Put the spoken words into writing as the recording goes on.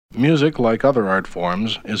Music, like other art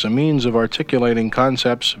forms, is a means of articulating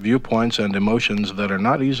concepts, viewpoints, and emotions that are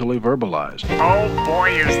not easily verbalized. Oh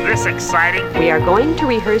boy, is this exciting! We are going to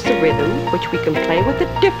rehearse a rhythm which we can play with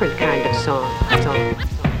a different kind of song.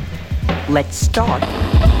 Let's start.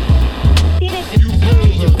 You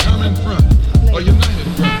fools of common front or united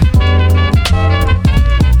front.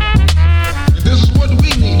 And this is what we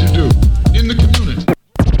need to do in the community.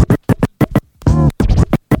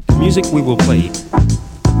 The music we will play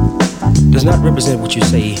does not represent what you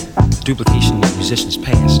say, the duplication of musicians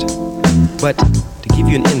past, but to give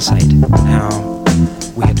you an insight on how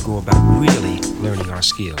we had to go about really learning our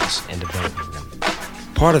skills and developing them.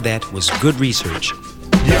 Part of that was good research,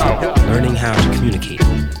 learning how to communicate,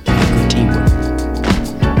 good teamwork.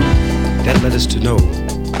 That led us to know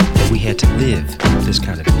that we had to live this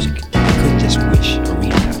kind of music. We couldn't just wish or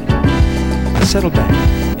read about it. Now settle back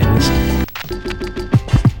and listen.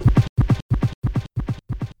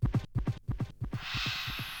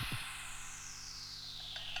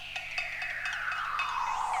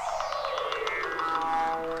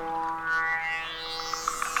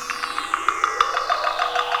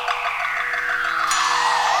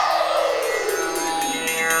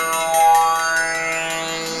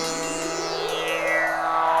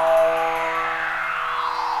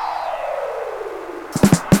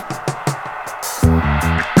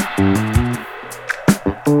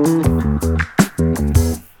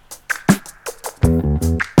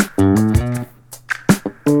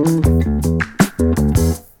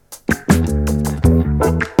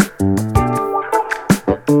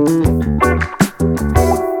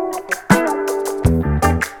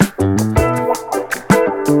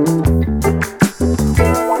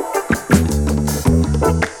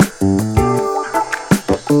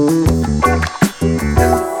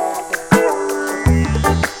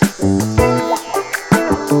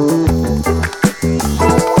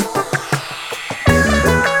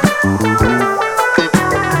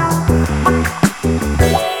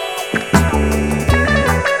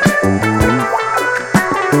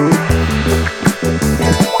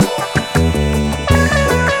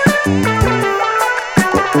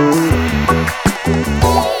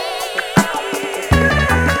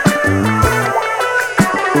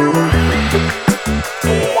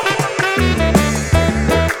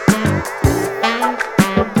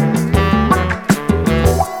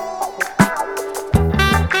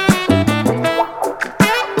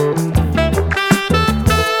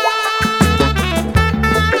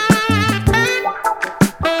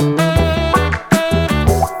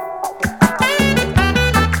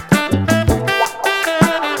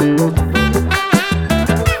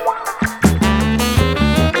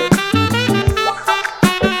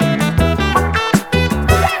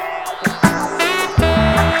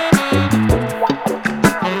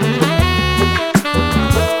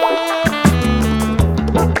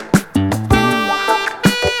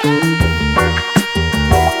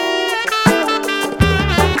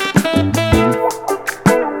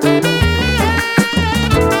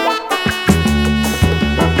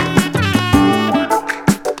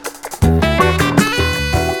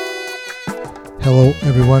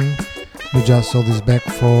 Soul is back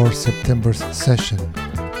for September's session.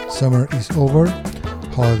 Summer is over,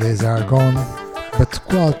 holidays are gone, but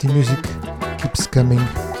quality music keeps coming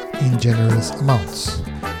in generous amounts.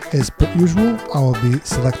 As per usual, I will be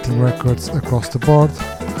selecting records across the board,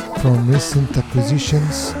 from recent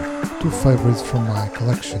acquisitions to favorites from my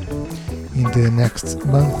collection. In the next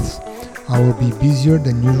month, I will be busier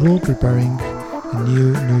than usual preparing a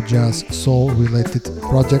new jazz soul related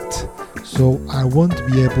project, so I won't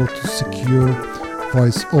be able to secure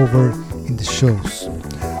voiceover in the shows.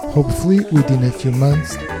 Hopefully within a few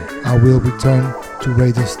months I will return to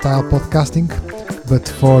radio style podcasting, but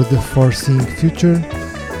for the foreseeing future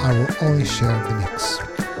I will only share the mix.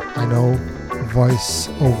 I know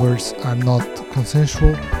voiceovers are not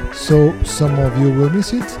consensual, so some of you will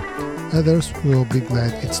miss it, others will be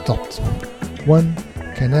glad it stopped. One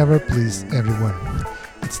can never please everyone.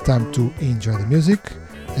 It's time to enjoy the music,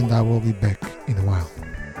 and I will be back in a while.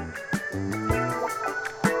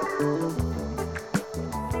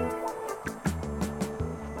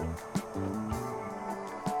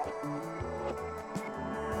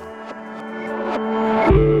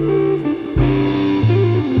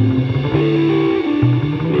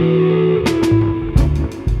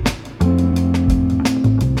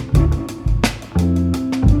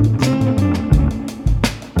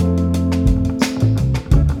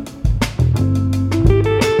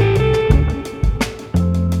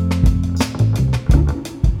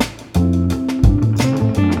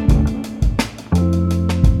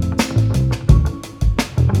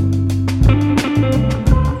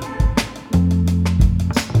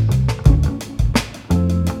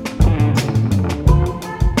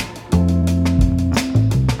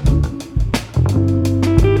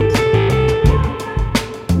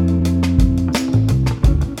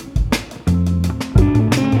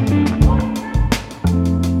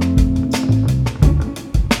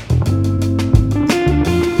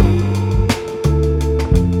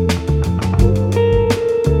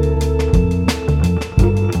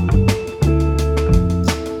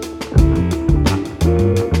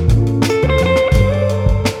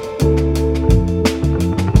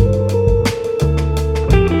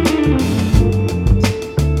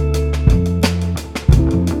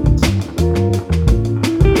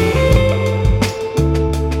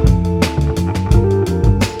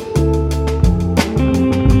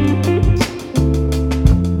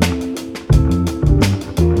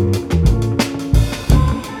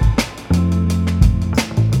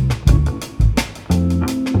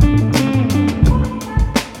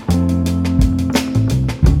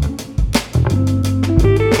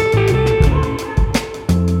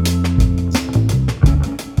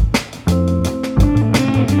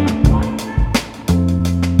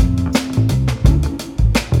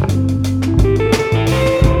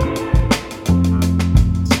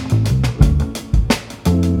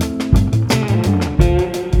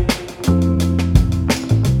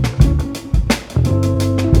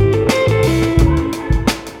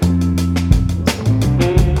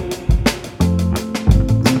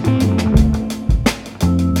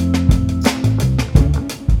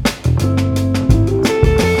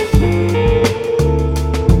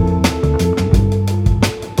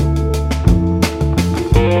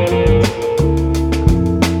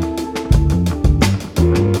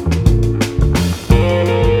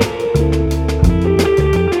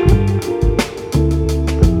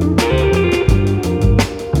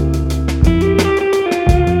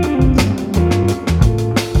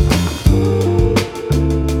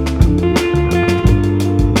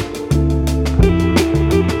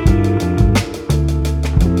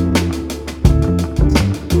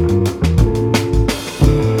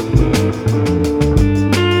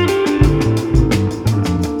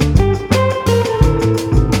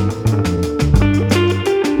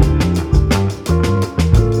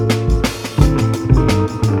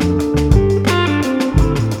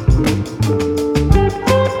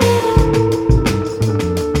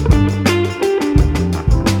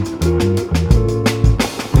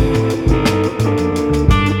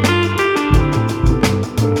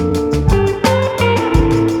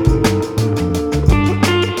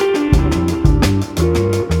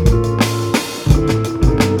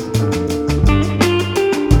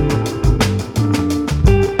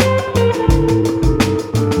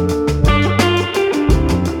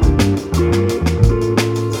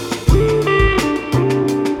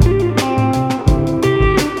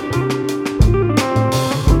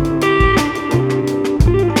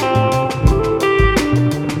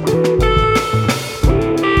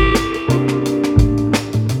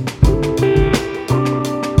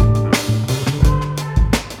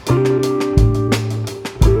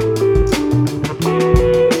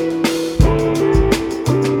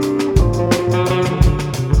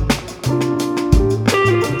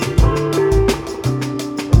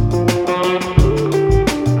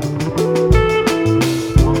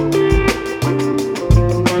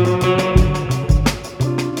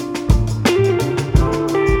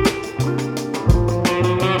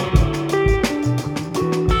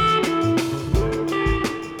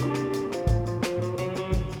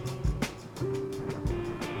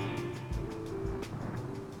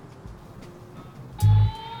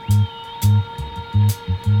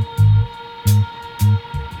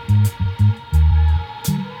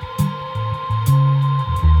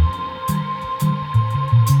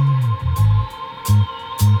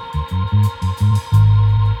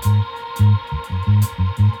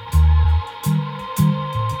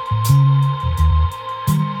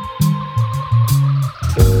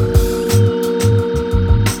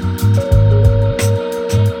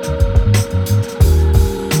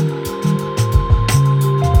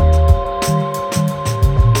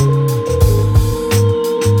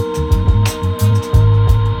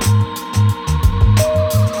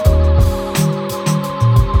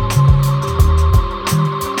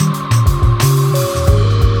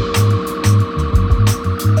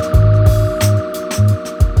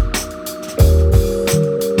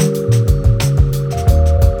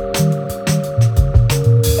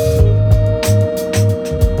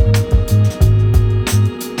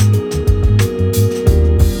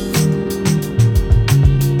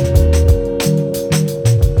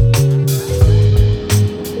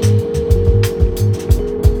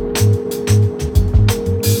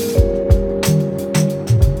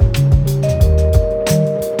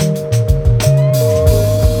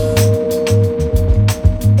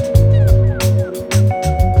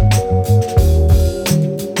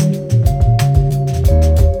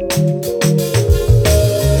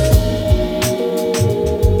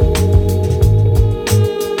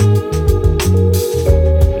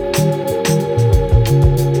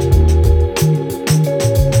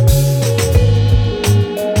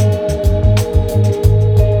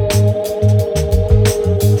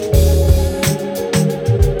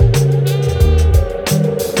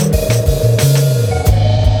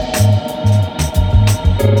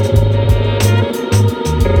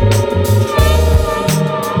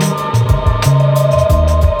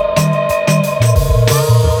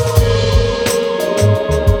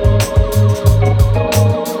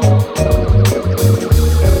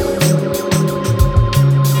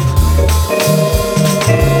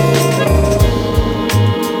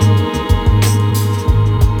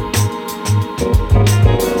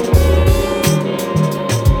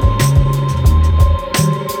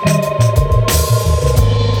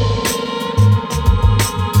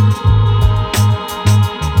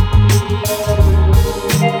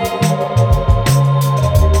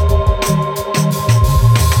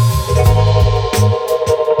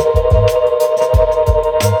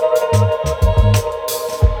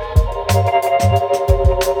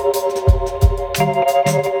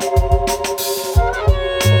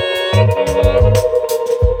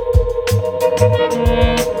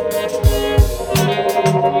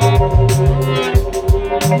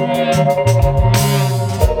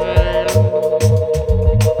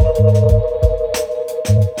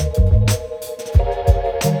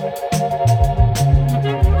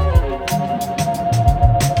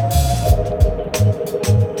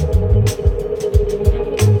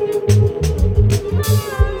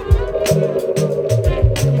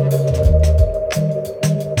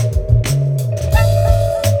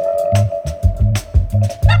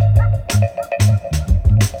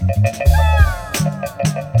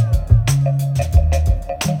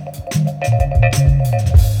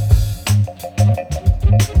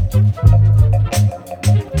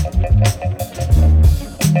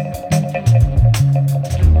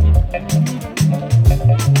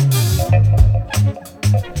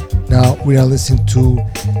 we are listening to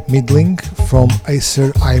Middling from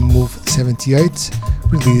Acer iMove 78,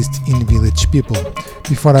 released in Village People.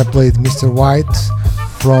 Before I played Mr. White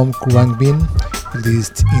from Kurang Bin,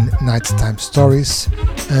 released in Nighttime Stories,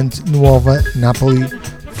 and Nuova Napoli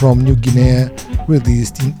from New Guinea,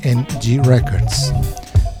 released in NG Records.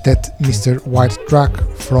 That Mr. White track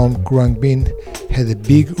from Kurang Bin had a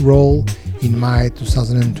big role in my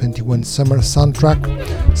 2021 summer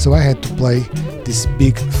soundtrack, so I had to play this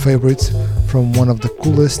big favorite from one of the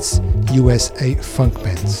coolest USA funk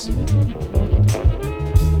bands.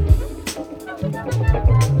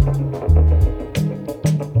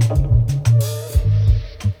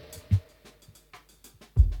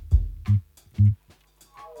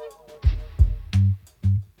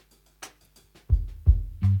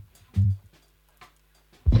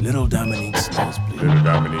 Little Dominique's nosebleed. Little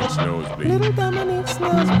Dominique's nosebleed. Little Dominique's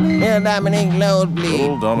nosebleed. Little Dominique's nosebleed.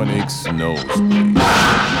 Little Dominique's nosebleed.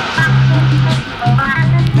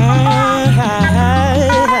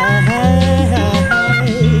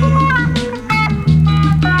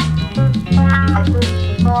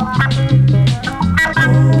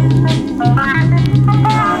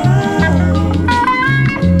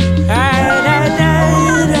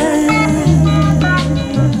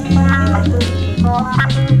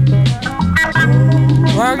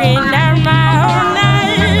 Working down my own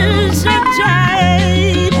nights and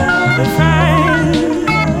tried to find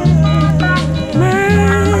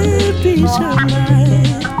my peace of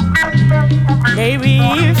mind. Maybe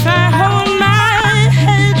if I hold my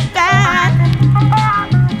head back,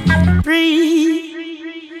 breathe,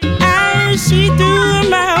 I see through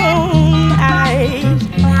my own eyes.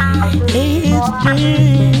 It's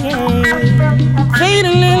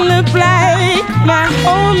fading in the black, my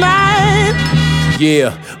whole mind.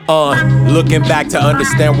 Yeah, looking back to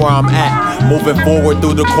understand where I'm at. Moving forward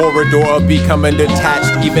through the corridor of becoming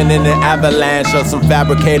detached. Even in an avalanche of some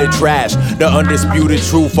fabricated trash, the undisputed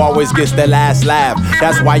truth always gets the last laugh.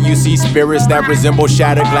 That's why you see spirits that resemble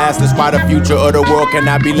shattered glass. That's why the future of the world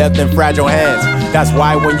cannot be left in fragile hands. That's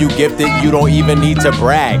why when you gifted, you don't even need to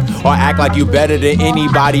brag or act like you better than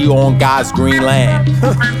anybody on God's green land.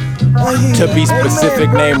 To be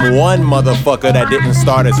specific, name one motherfucker that didn't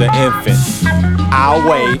start as an infant. I'll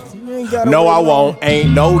wait. No, I won't.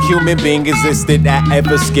 Ain't no human being existed that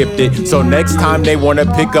ever skipped it. So next time they wanna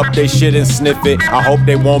pick up their shit and sniff it, I hope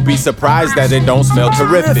they won't be surprised that it don't smell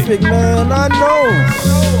terrific. Man, I know.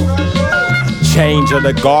 Change of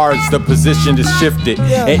the guards, the position is shifted,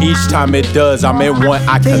 and each time it does, I'm in one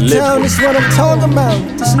I can live Town with. is what I'm talking about.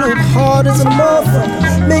 This little hard as a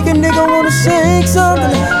motherfucker. Make a nigga wanna sing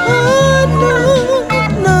something.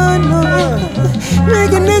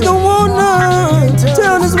 Make a nigga wanna.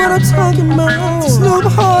 Town is what I'm talking about. This little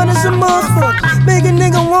hard as a motherfucker. Make a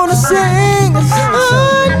nigga wanna sing. That's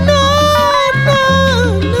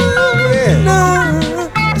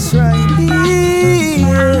right.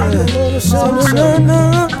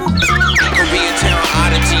 Koreatown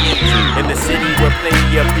oddity in the city where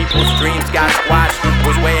plenty of people's dreams got squashed.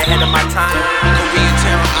 Was way ahead of my time.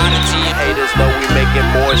 Koreatown oddity. Haters know we making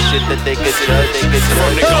more shit that they could judge.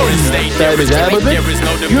 From the Golden State, there is no debate.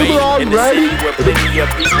 In the city where plenty of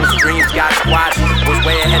people's dreams got squashed. Was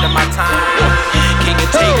way ahead of my time. King of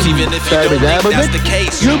tapes, even if you don't think that's the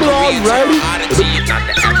case. You belong ready. Not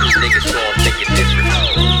the average nigga, so I'm thinking different.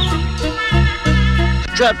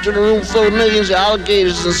 Trapped in a room full of millions of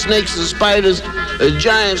alligators and snakes and spiders, a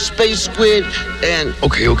giant space squid, and...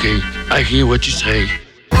 Okay, I hear what you say.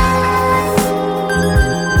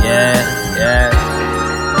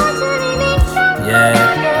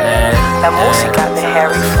 La música de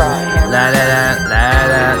Harry Fry.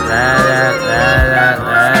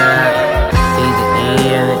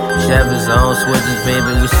 Chevys on switches,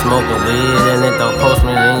 baby, we smoking weed in it. Don't post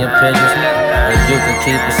me in your pictures. If you can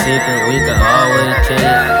keep a secret, we can always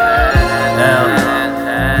change.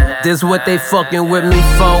 This what they fucking with me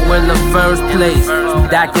for in the first place.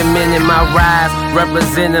 Documenting my rise,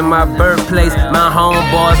 representing my birthplace. My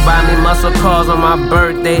homeboys buy me muscle cars on my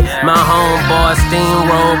birthday. My homeboys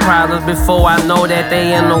steamroll problems before I know that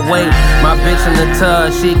they in the way. My bitch in the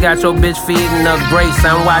tub, she got your bitch feeding her grace.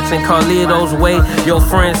 I'm watching Carlito's way. Your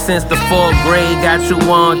friend since the 4th grade got you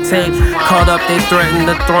on tape. Caught up, they threatened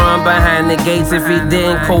to throw him behind the gates. If he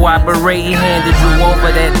didn't cooperate, he handed you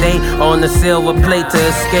over that day on the silver plate to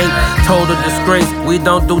escape. Total disgrace, we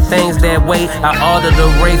don't do things that way. I part of the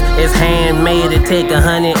race. It's handmade, it take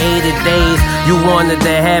 180 days. You wanted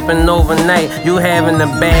to happen overnight. You having a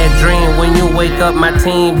bad dream. When you wake up, my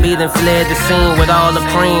team beat and fled the scene with all the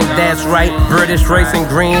cream. That's right, British racing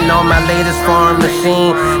green on my latest farm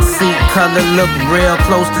machine. Seat color look real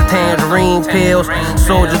close to tangerine pills.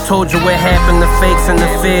 Soldier told you what happened to fakes in the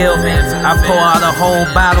field. I pour out a whole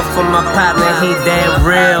bottle for my partner, he that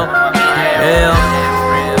real.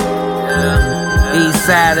 East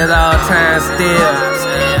side at all times still.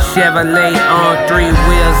 Chevrolet on 3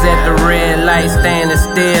 wheels at the red light standing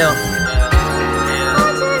still.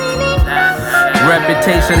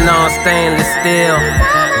 Reputation on stainless steel.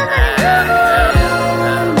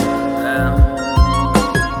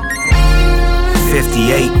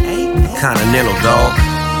 '58 Continental dog.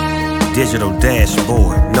 Digital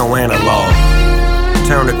dashboard, no analog.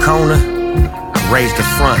 Turn the corner, raise the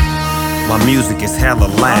front. My music is hella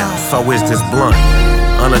loud, so is this blunt.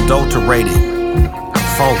 Unadulterated,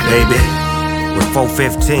 funk baby. With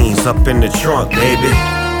 415s up in the trunk, baby.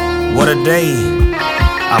 What a day,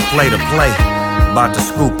 I play to play. About to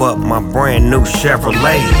scoop up my brand new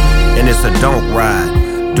Chevrolet. And it's a don't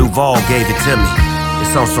ride, Duval gave it to me.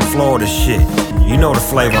 It's on some Florida shit, you know the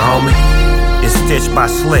flavor, homie. It's stitched by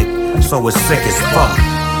Slick, so it's sick as fuck.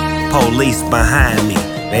 Police behind me,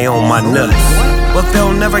 they on my nuts. But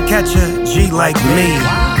they'll never catch a G like me.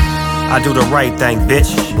 I do the right thing,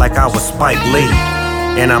 bitch, like I was Spike Lee.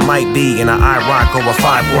 And I might be in an IROC or a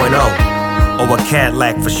 5.0, or a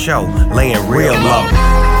Cadillac for show, laying real low.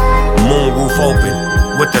 Moonroof open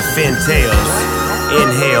with the fin tails.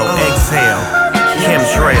 Inhale, exhale,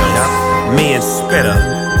 chemtrails. Me and Spitter,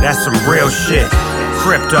 that's some real shit.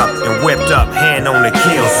 Cripped up and whipped up, hand on the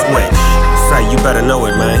kill switch. Say you better know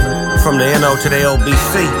it, man. From the NO to the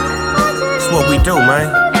LBC, it's what we do, man.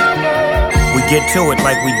 We get to it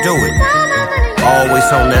like we do it.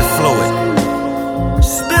 Always on that fluid.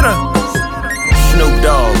 Spitter, Snoop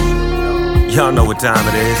Dogg. Y'all know what time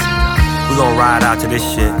it is. We gon' ride out to this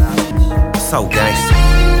shit. So gangsta.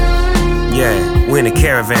 Yeah, we in a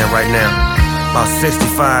caravan right now. About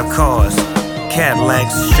 65 cars.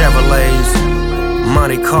 Cadillacs, Chevrolets,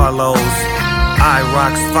 Monte Carlos,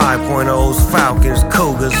 IROCs, 5.0s, Falcons,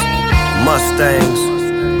 Cougars, Mustangs.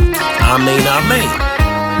 I mean.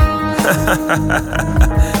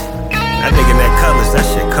 That nigga in that colors, that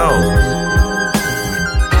shit cold.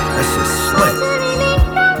 That shit slick.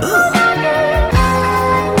 Ugh.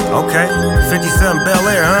 Okay, 57 Bel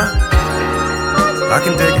Air, huh? I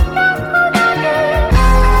can dig it.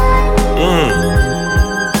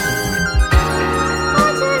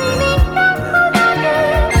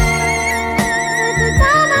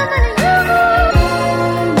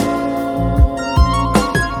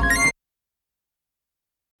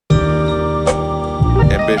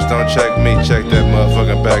 Bitch, don't check me, check that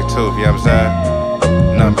motherfucking back too, you know what I'm saying?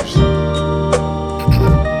 Numbers.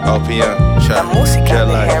 OPM, check. Jet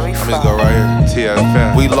lag. Let me just go right here.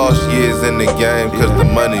 TFM. We lost years in the game cause the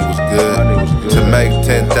money was good. To make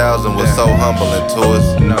 10,000 was so humbling to us.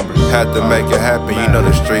 Had to make it happen, you know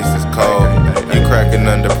the streets is cold. You cracking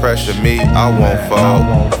under pressure, me, I won't fold.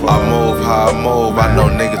 I move how I move, I know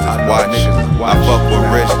niggas is watching. I fuck with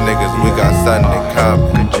rich niggas, we got something in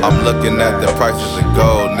common. I'm looking at the prices of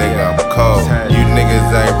gold, nigga, I'm cold. You niggas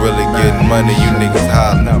ain't really getting money, you niggas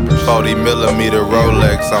hollering. 40mm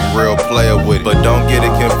Rolex, I'm real player with it. But don't get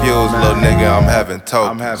it confused, little nigga, I'm having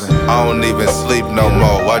tokens. I don't even sleep no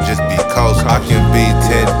more, I just be coasting. I can be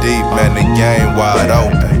 10 deep, man, the game wide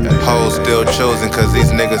open. Hoes still choosing cause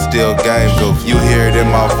these niggas still game goofy. You hear it in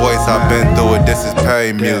my voice, I've been through it, this is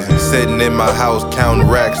pain music. Sitting in my house counting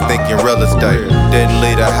racks, thinking real estate. Didn't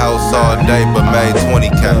leave the house all day but made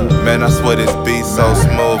 20K. Man, I swear this beat so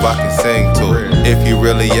smooth I can sing to it. If you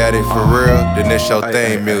really at it for real, then it's your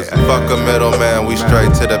theme music. Fuck a middleman, we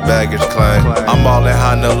straight to the baggage claim. I'm all in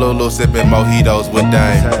Honolulu sipping mojitos with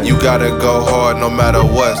Dame. You gotta go hard no matter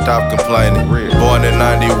what, stop complaining. Born in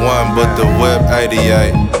 91 but the whip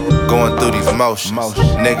 88. Going through these motions,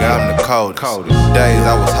 nigga, I'm the coldest. Days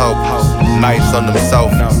I was hopeless, nights on them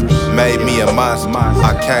sofas. Made me a monster,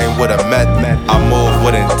 I came with a method. I move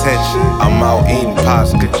with intention, I'm out eating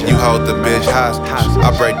pasta. You hold the bitch hostage,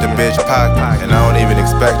 I break the bitch pocket. And I don't even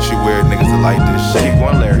expect you weird niggas to like this shit.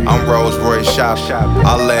 I'm Rolls Royce shopping,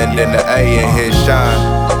 I land in the A and hit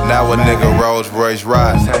shine. Now a nigga Rolls Royce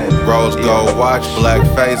rise. Rose gold watch, black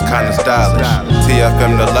face, kinda stylish.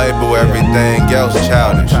 TFM the label, everything else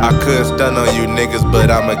childish. I could stun on you niggas, but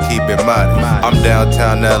I'ma keep it modest. I'm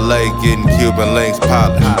downtown LA getting Cuban links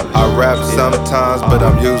polished. I I rap sometimes, but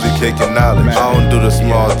I'm usually kicking knowledge. I don't do the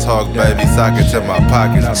small talk, baby, sock it to my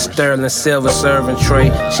pockets. Sterling silver serving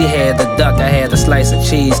tray. She had the duck, I had a slice of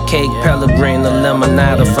cheesecake. Pellegrino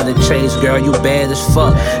limonada for the chase. Girl, you bad as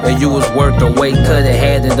fuck, and you was worth the wait. Coulda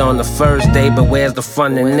had it on the first day, but where's the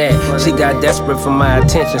fun in that? She got desperate for my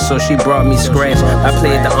attention, so she brought me scratch. I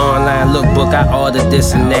played the online lookbook, I ordered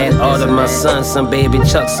this and that. Ordered my son some baby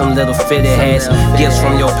chucks, some little fitted hats. Gifts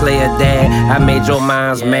from your player dad, I made your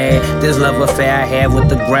minds mad. This love affair I have with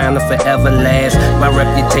the ground will forever last. My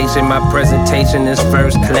reputation, my presentation is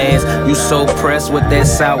first class. You so pressed with that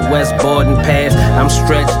Southwest boarding pass. I'm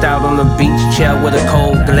stretched out on the beach chair with a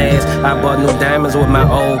cold glass. I bought new diamonds with my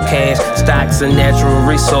old cash. Stocks and natural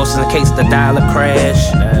resources in case the dollar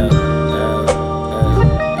crash.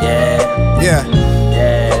 Yeah.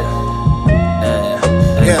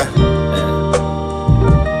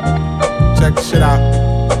 Check this shit out.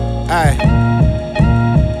 Ay.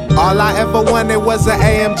 All I ever wanted was an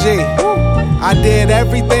AMG. I did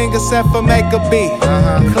everything except for make a beat.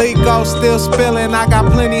 Clico still spilling, I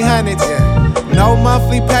got plenty hundreds. No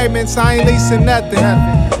monthly payments, I ain't leasing nothing.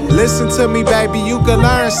 Listen to me, baby, you can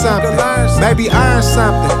learn something. Maybe earn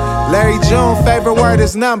something. Larry June, favorite word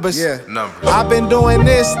is numbers. I've been doing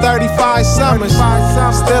this 35 summers.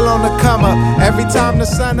 Still on the come up, every time the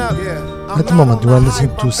sun up. At the moment, you are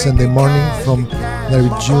listening to Sunday Morning from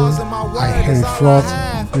Larry June, I Harry Fraud,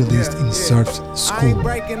 released in Surf School.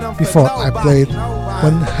 Before, I played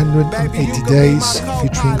 180 Days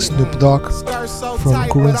featuring Snoop Dogg from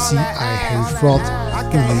Currency, I Harry Fraud,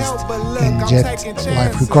 released in Jet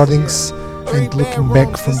Live Recordings, and Looking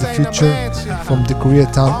Back from the Future from the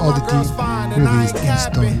Koreatown Oddity, released in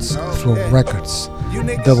Stones Throw Records.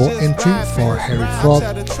 Double entry for Harry Fraud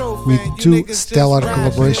with two stellar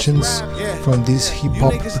collaborations from this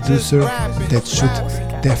hip-hop producer that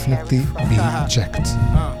should definitely be checked.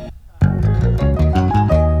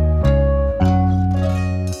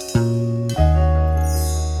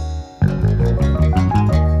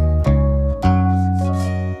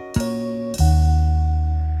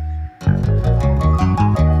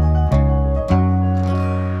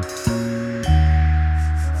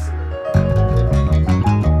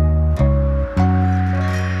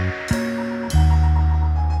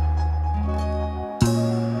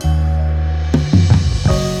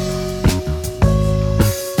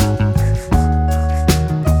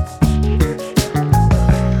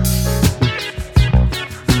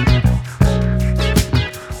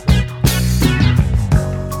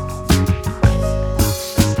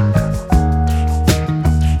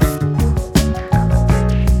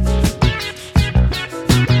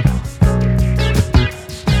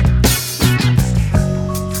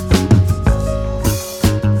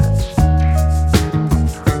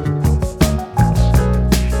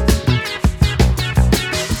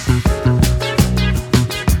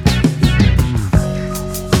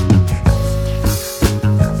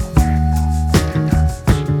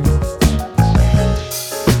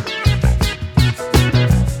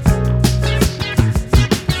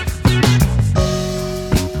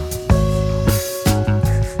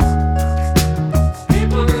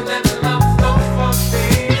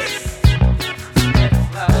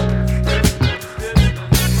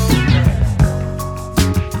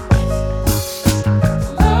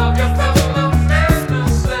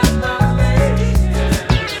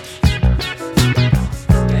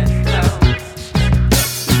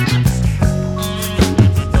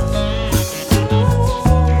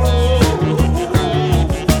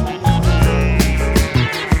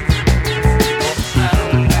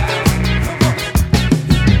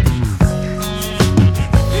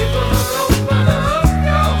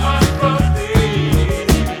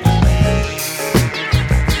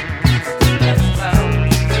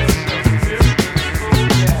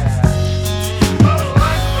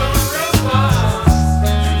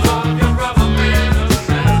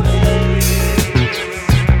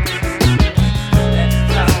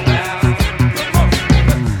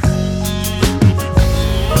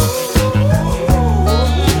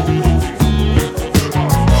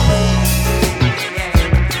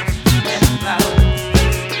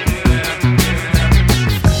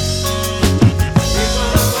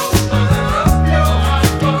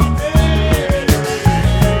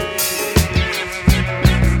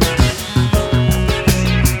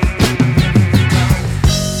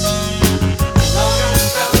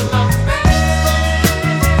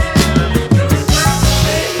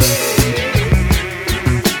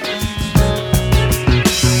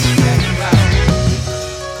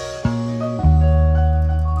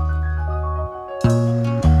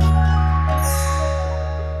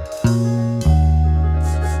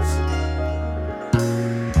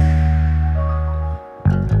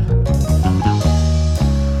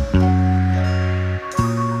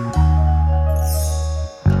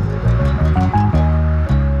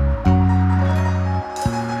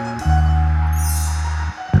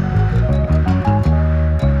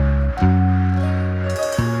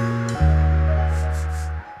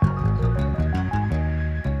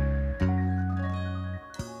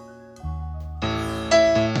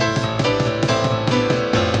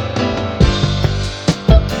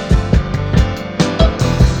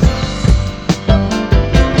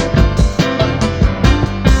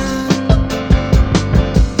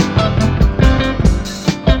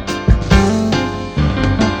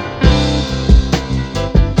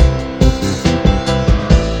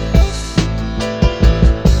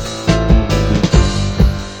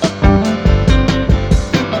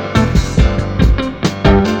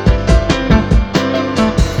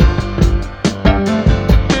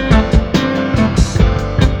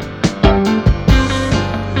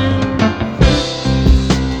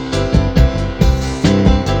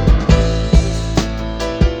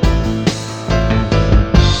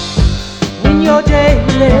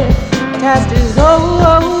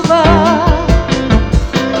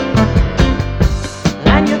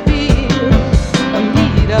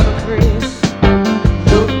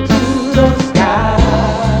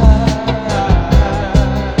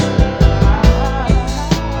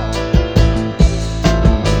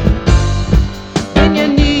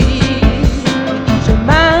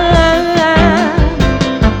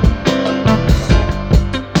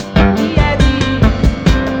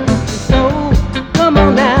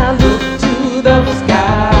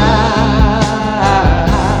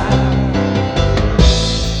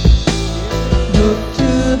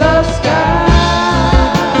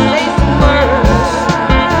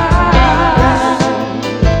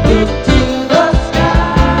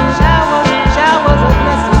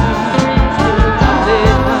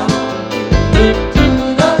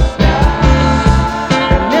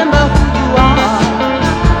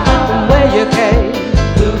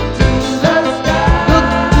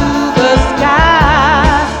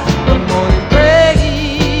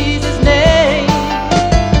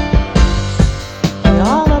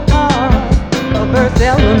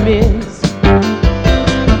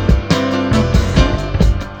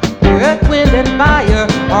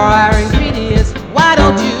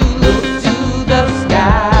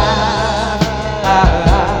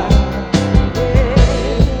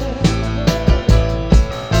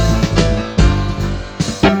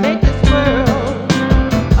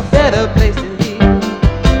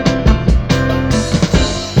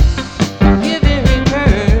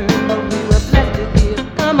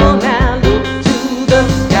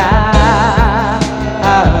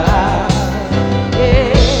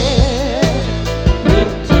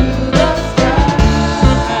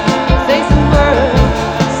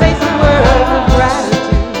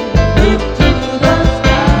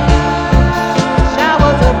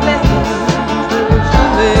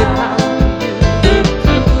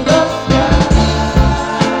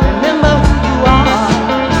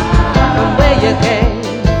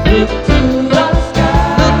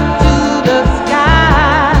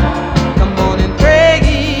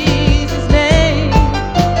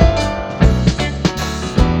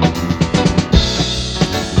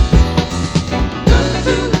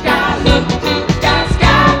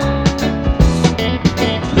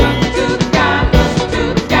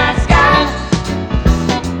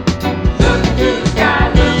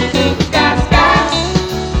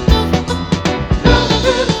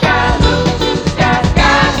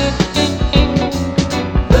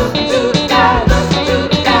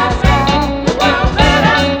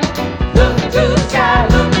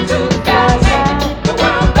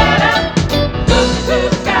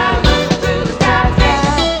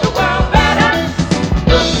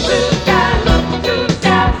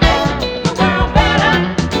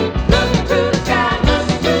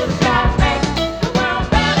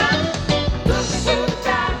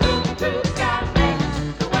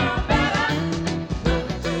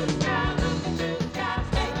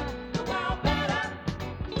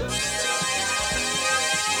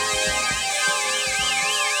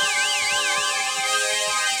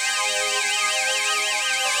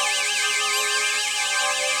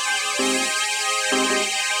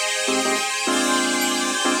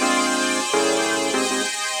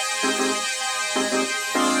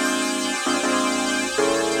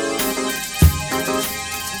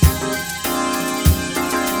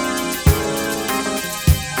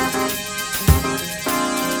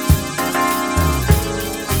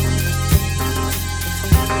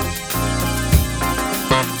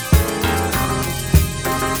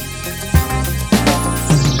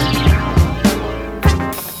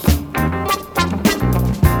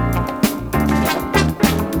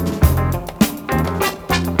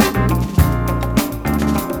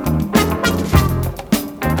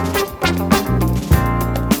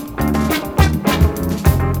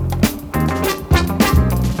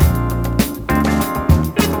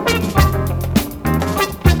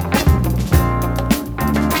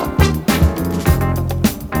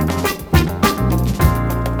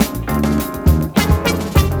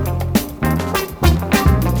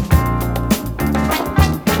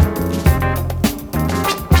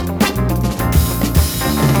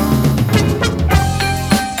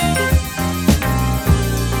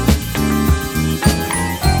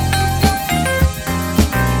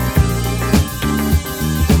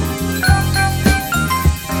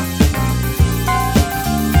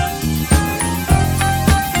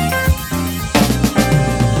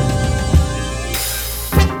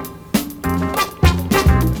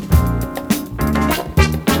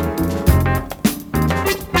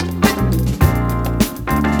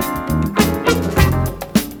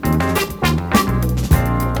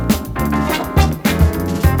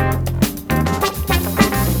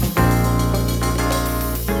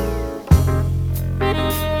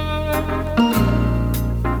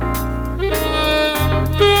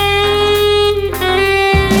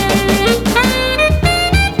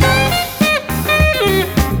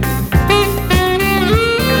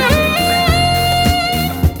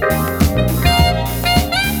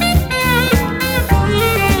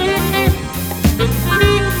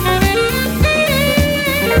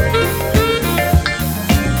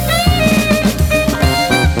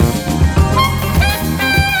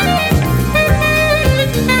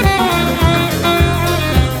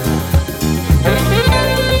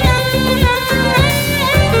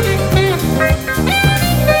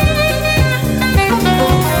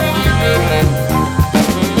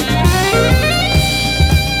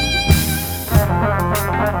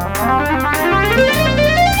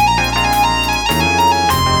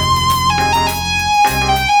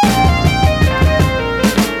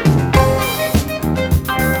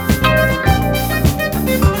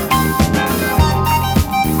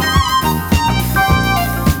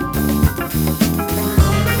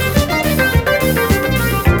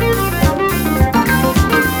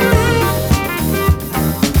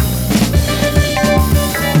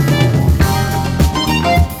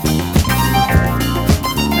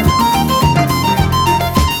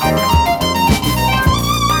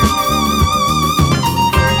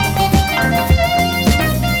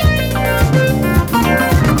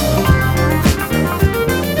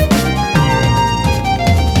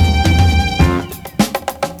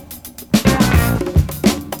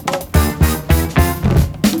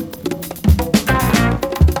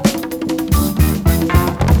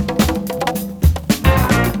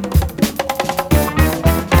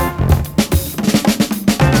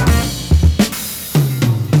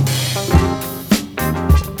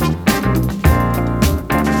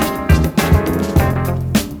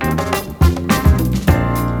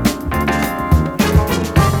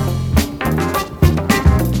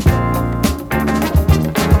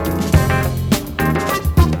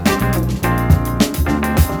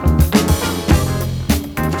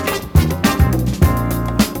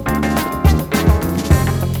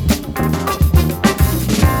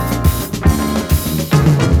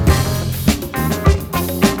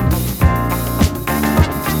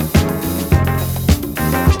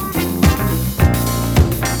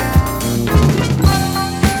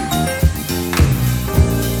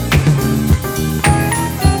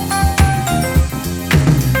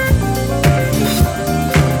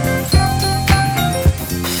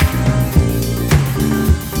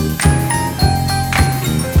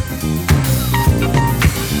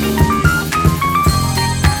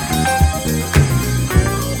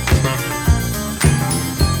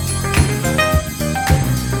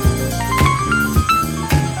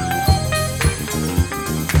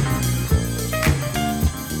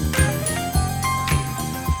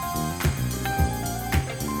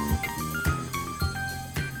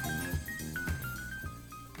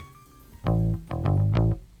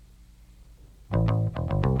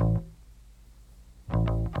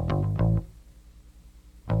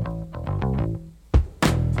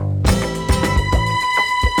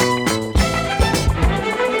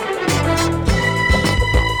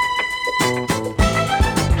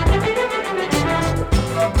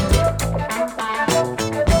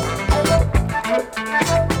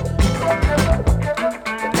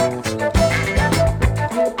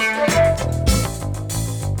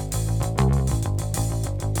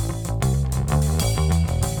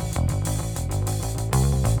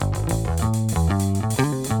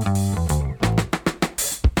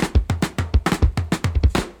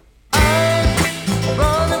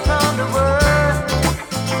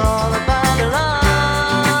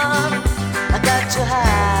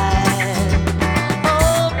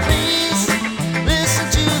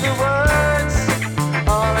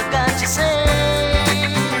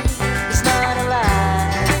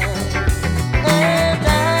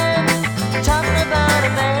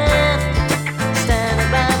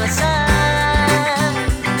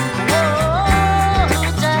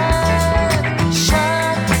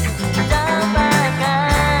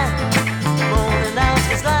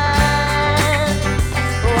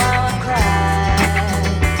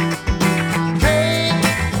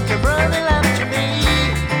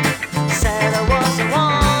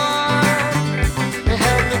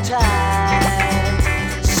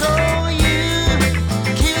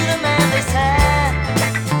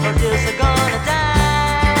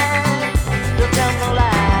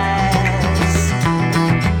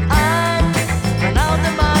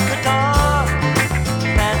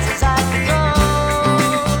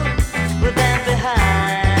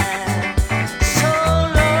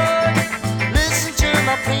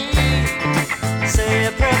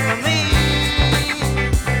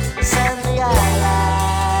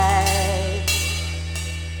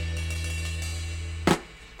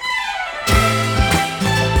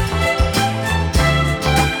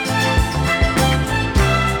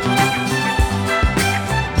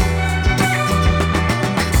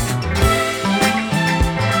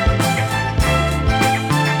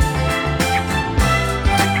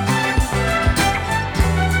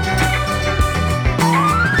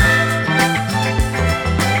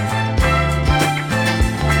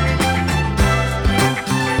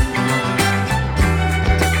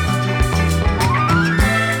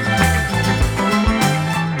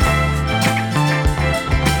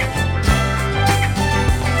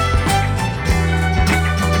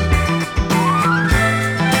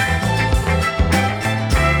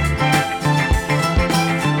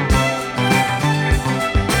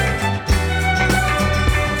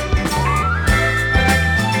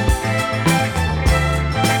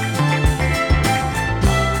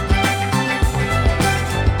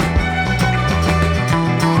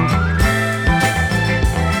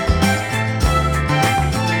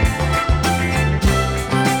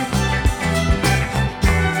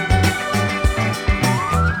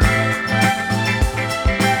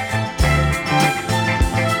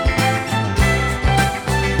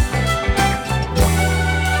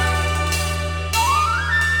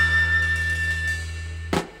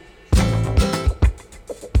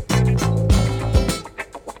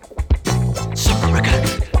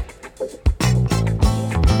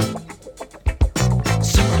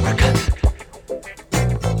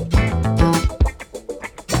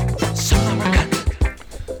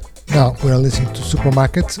 are listening to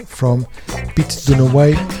Supermarket from Pete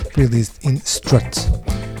Dunaway, released in Strut.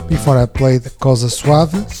 Before I played Cosa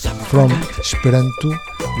Suave from Esperanto,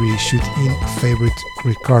 reissued in Favorite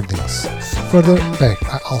Recordings. Further back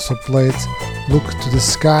I also played Look to the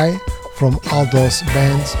Sky from Aldo's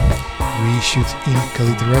band, reissued in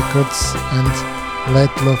Khalid Records, and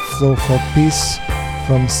Let Love Flow for Peace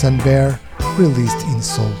from Sun Bear, released in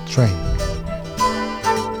Soul Train.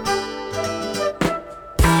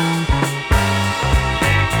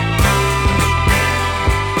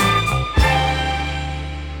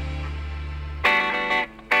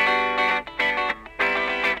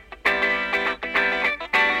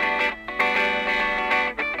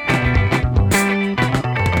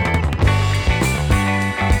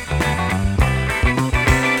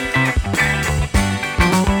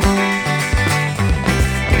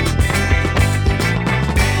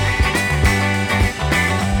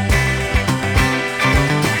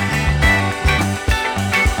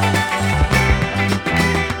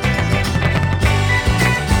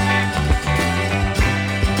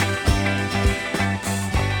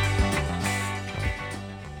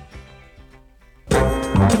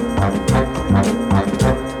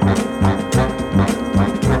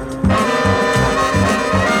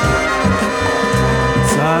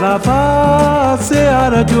 Saravá,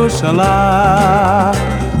 Seara de Oxalá,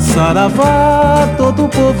 saravá, todo o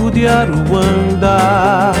povo de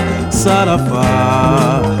Aruanda,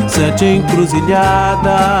 saravá, 7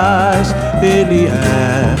 encruzilhadas, ele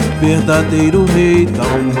é verdadeiro rei da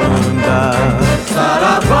Umbanda.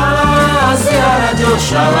 Saravá, Seara de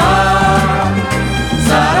Oxalá,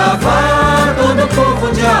 saravá, todo o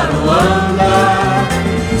povo de Aruanda,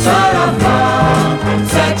 saravá,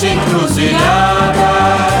 7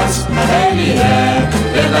 encruzilhadas, ele é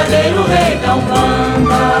verdadeiro rei da Umbanda.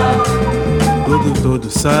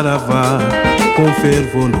 Todo saravá, com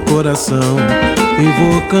fervor no coração,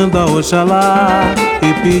 invocando a Oxalá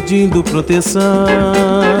e pedindo proteção.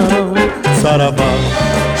 Saravá,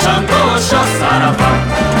 Xangô, Oxó, saravá,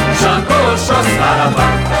 Xangô, Oxó, saravá,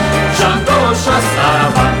 Xangô, Oxó,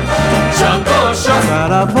 saravá, Xangô, Oxó,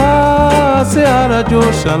 saravá, Seara de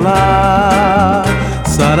Oxalá,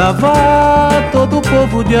 saravá, todo o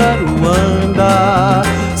povo de Aruanda,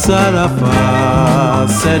 saravá,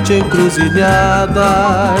 7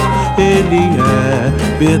 encruzilhadas, ele é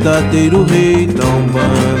verdadeiro rei da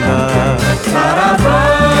Umbanda.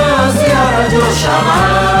 Saravá, Seara de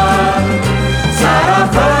Oxalá,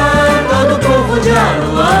 saravá, todo o povo de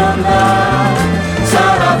Aruanda,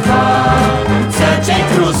 saravá, 7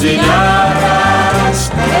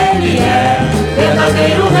 encruzilhadas, ele é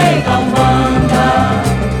verdadeiro rei da Umbanda.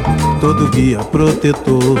 Todo guia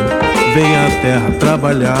protetor vem à terra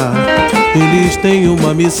trabalhar, eles têm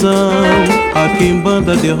uma missão, a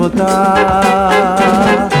Quimbanda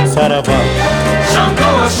derrotar. Saravá, Xangô,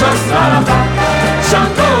 Oxó, saravá,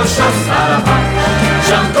 Xangô, Oxó, saravá,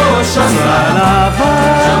 Xangô, Oxó, saravá,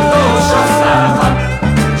 Xangô, Oxó, saravá,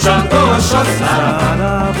 Xangô, Oxó, saravá,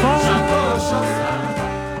 Xangô, Oxó, saravá.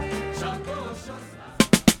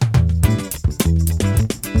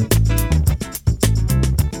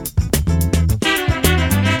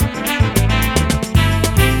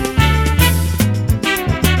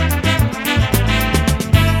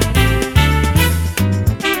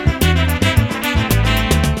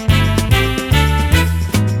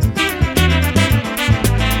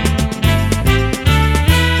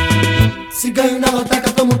 Se ganho na loteca,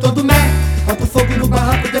 tomo todo mé. Boto fogo no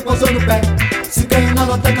barraco, depois dou no pé. Se ganho na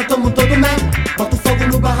loteca, tomo todo mé. Boto fogo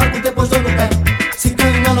no barraco, depois dou no pé. Se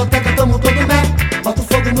ganho na loteca, tomo todo mé. Boto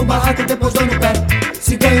fogo no barraco, depois dou no pé.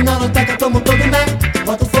 Se ganho na loteca, tomo todo mé.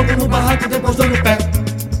 Boto fogo no barraco, depois dou no pé.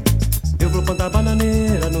 Eu vou plantar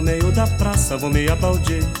bananeira no meio da praça, vou me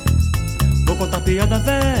aplaudir. Vou contar piada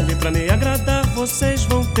velha e pra me agradar vocês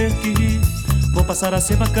vão ter que rir. Vou passar a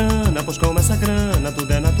ser bacana, pois com essa grana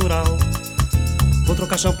tudo é natural. Vou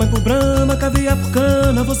trocar champanhe por brama, caviar por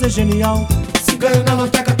cana, vou ser genial. Se ganho na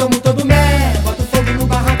loteca, tomo todo mé. Boto fogo no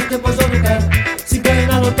barraco, depois dou no pé. Se ganho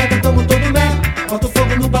na loteca, tomo todo mé. Boto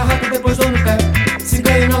fogo no barraco, depois dou no pé. Se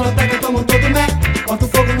ganho na loteca, tomo todo mé. Boto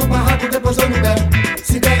fogo no barraco, depois dou no pé.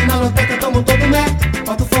 Se ganho na loteca, tomo todo mé.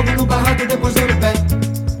 Boto fogo no barraco, depois dou no pé.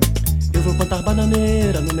 Eu vou plantar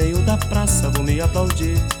bananeira no meio da praça, vou me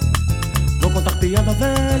aplaudir. Vou contar piada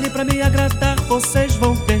velha e pra me agradar vocês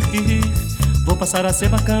vão ter que rir. Vou passar a ser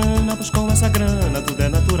bacana, pois com essa grana tudo é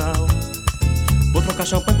natural. Vou trocar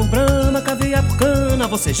champanhe por brama, caviar por cana,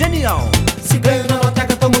 vou ser genial. Se ganho na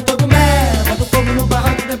loteca, tomo todo mé. Boto fogo no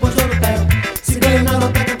barraco, depois dou no pé. Se ganho na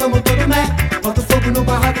loteca, tomo todo mé. Boto fogo no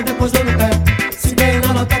barraco, depois dou no pé. Se ganho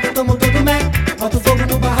na loteca, tomo todo mé. Boto fogo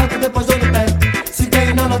no barraco, depois dou no pé. Se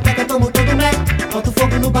ganho na loteca, tomo todo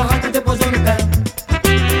barraco, depois dou no pé.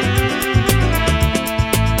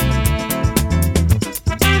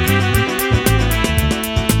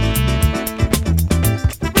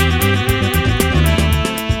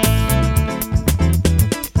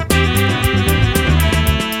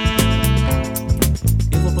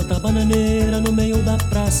 Bananeira no meio da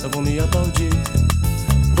praça, vou me aplaudir.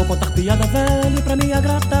 Vou contar piada velha e pra me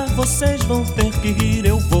agradar vocês vão ter que rir.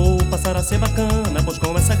 Eu vou passar a ser bacana, pois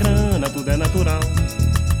com essa grana tudo é natural.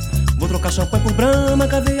 Vou trocar champanhe por brama,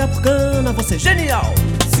 caveia por cana, vou ser genial.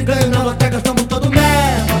 Se ganho na loteca, tomo todo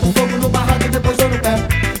mé. Boto fogo no barraco, depois dou no pé.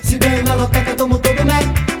 Se ganho na loteca, tomo todo mé.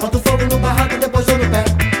 Boto fogo no barraco, depois dou no pé.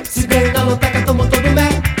 Se ganho na loteca, tomo todo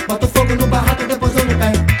mé. Boto fogo no barraco, depois dou no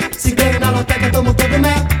pé. Se ganho na loteca, tomo todo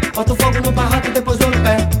mé. Boto fogo no barraco e depois dou no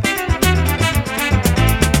pé.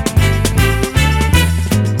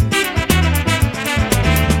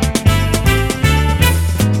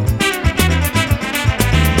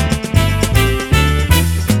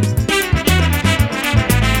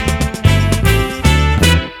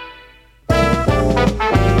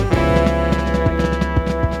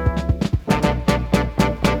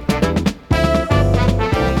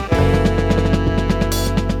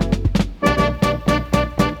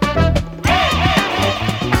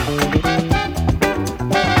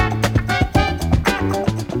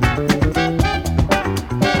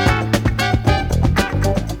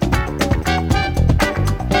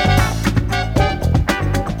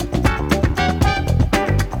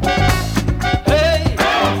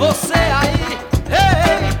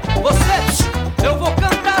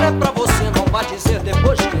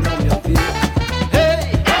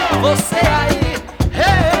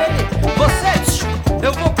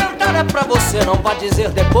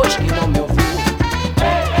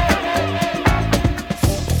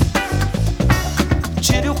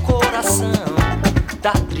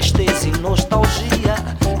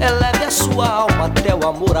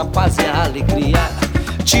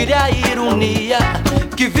 Tire a ironia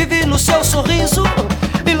que vive no seu sorriso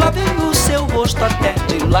e lave o seu rosto até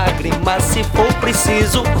de lágrimas se for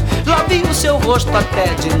preciso. Lave o seu rosto até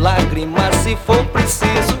de lágrimas se for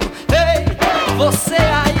preciso. Ei, você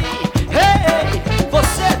aí, ei,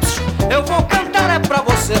 você, eu vou cantar é pra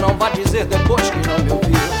você, não vai dizer depois que não me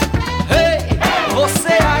ouviu. Ei,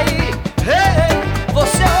 você aí, ei,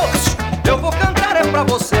 você, eu vou cantar é pra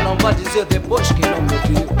você, não vai dizer depois que não me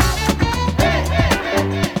ouviu.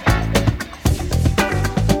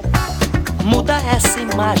 Muda essa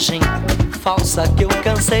imagem falsa que eu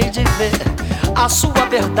cansei de ver. A sua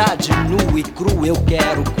verdade nua e crua eu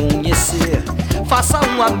quero conhecer. Faça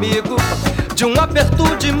um amigo de um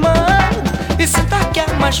aperto de mão e sinta que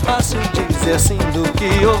é mais fácil dizer sim do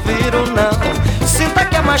que ouvir o não. Sinta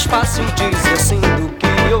que é mais fácil dizer sim do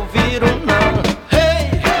que ouvir o não.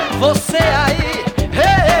 Hey, você aí,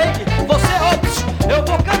 hey, você, eu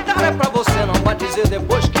vou cantar é pra você, não vai dizer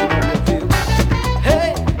depois que não me ouviu.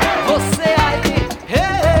 Hey, você aí,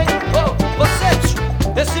 hey, oh, você,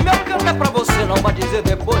 esse meu canto é pra você, não vai dizer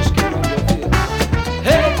depois que não me ouviu.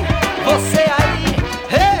 Hey, você aí,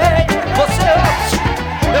 hey, você,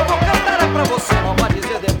 eu vou cantar é pra você, não vai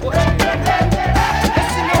dizer depois que não me ouviu.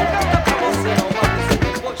 Esse meu canto é pra você, não vai dizer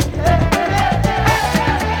depois que não me ouviu.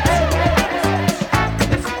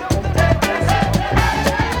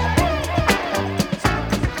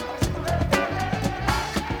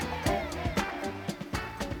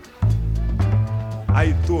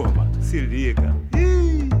 Aí, turma, se liga.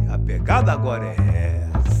 Ih, a pegada agora é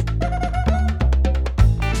essa.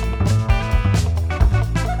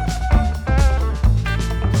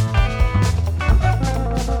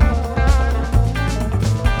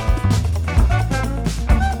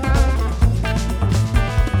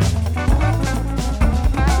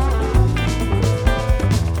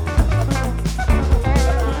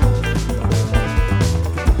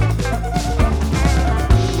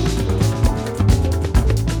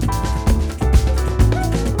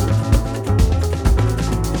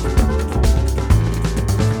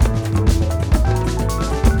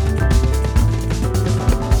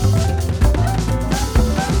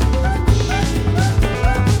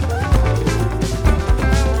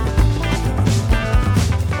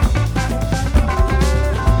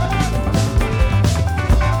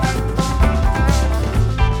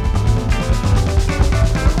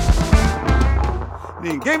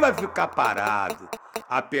 Ninguém vai ficar parado.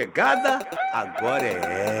 A pegada agora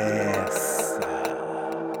é essa.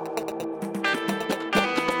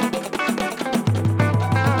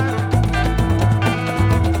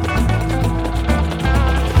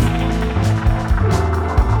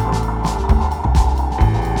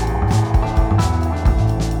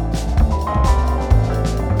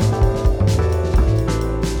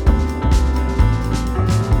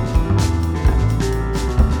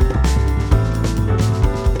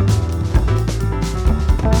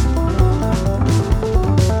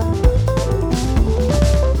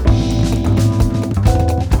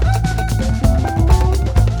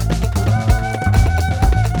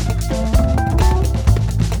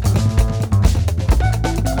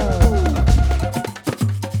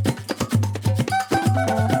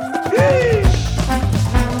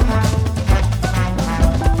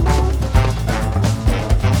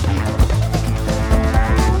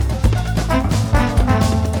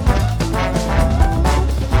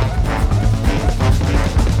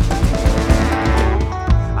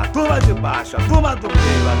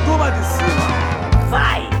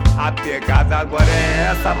 pegada agora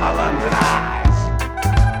é essa, malandragem.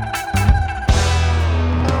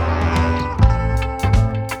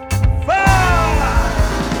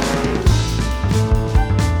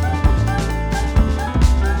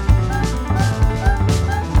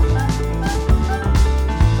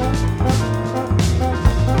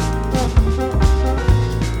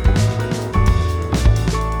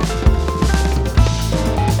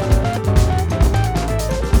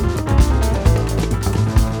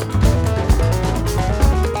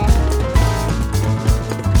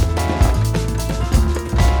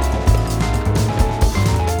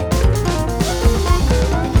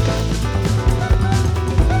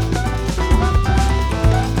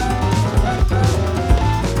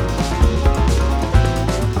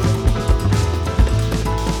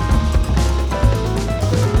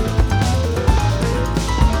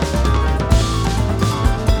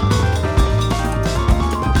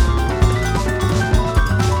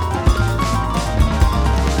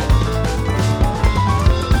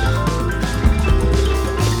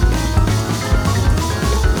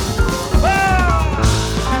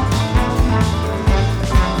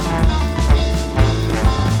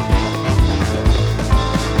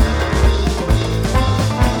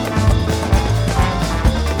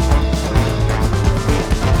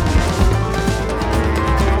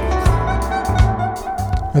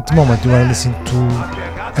 At the moment you are listening to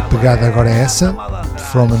A Pegada Agora é Essa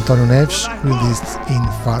from António Neves, released in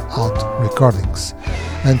Far Out Recordings.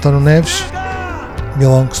 António Neves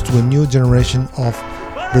belongs to a new generation of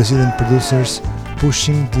Brazilian producers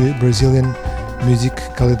pushing the Brazilian music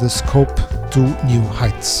kaleidoscope to new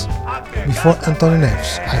heights. Before António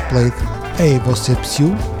Neves, I played Ei Você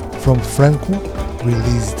Psiu from Franco,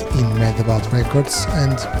 released in Medabout Records,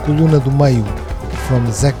 and Coluna do Meio from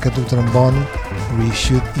Zeca do Trombone,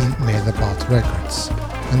 reissued in Medabout Records.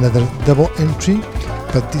 Another double entry,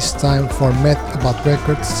 but this time for Medabout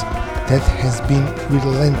Records, that has been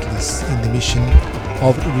relentless in the mission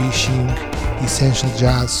of reissuing essential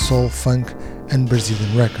jazz, soul, funk and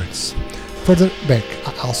Brazilian records. Further back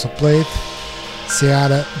I also played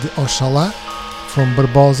Seara de Oxalá from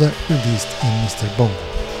Barbosa, released in Mr.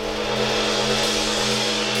 Bongo.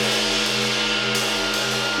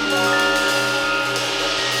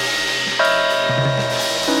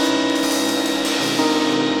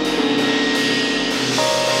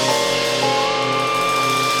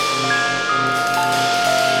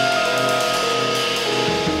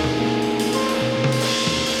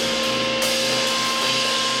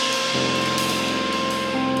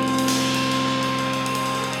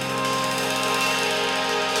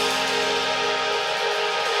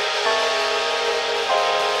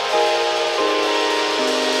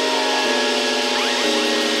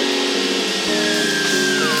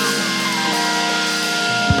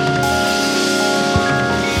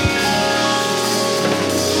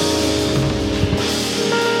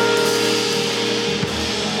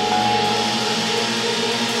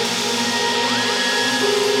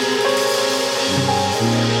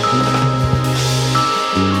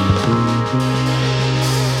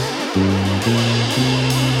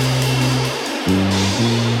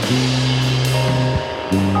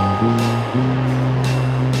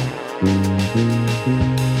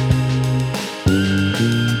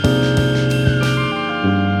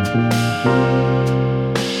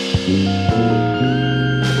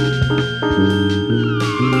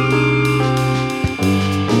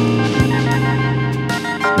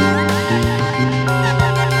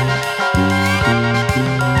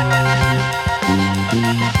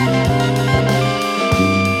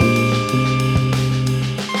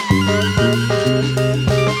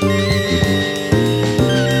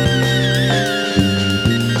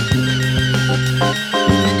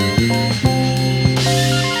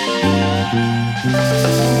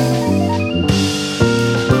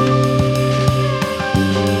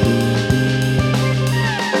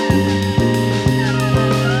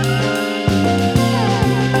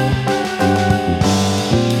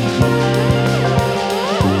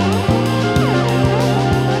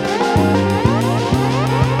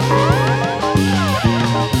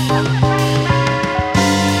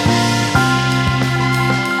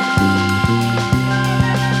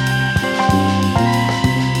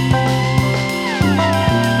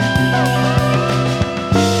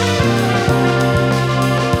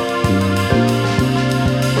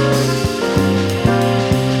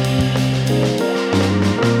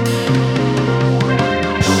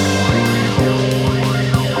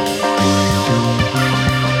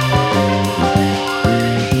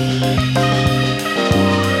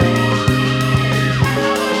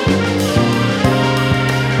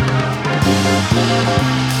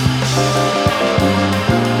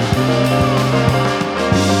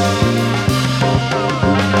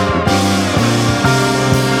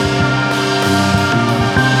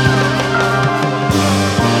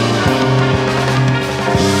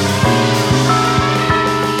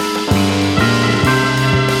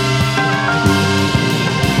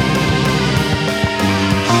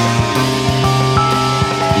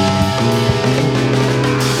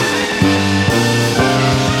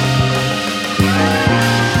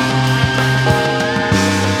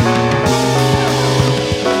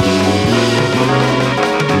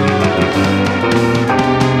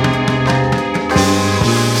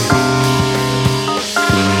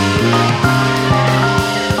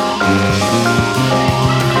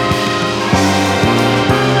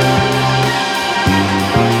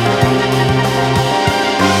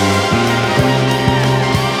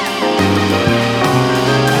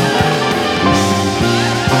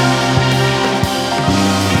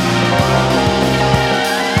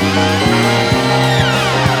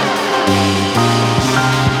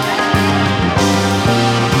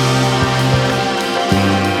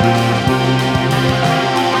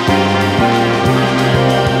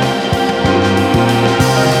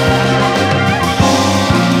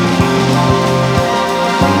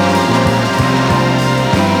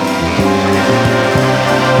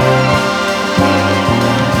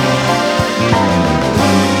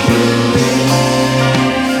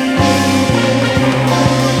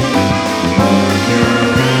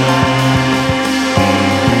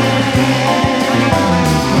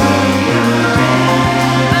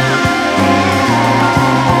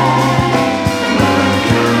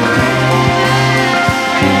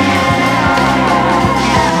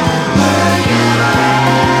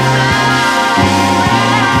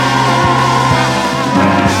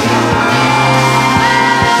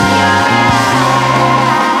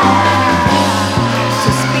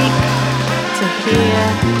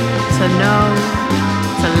 to know,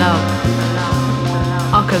 to love.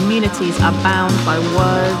 Our communities are bound by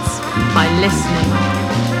words, by listening,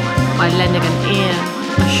 by lending an ear,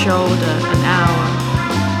 a shoulder, an hour.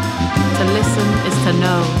 To listen is to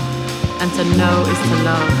know, and to know is to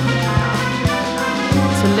love.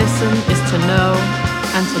 To listen is to know,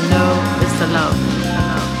 and to know is to love.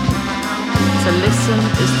 To listen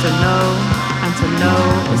is to know, and to know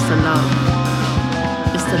is to love.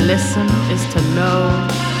 Is to listen, is to know,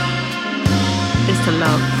 is to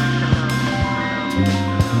love.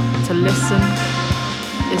 To listen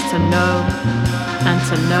is to know, and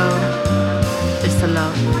to know is to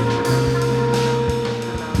love.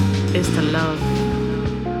 Is to love.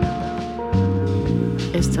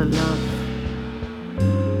 Is to love.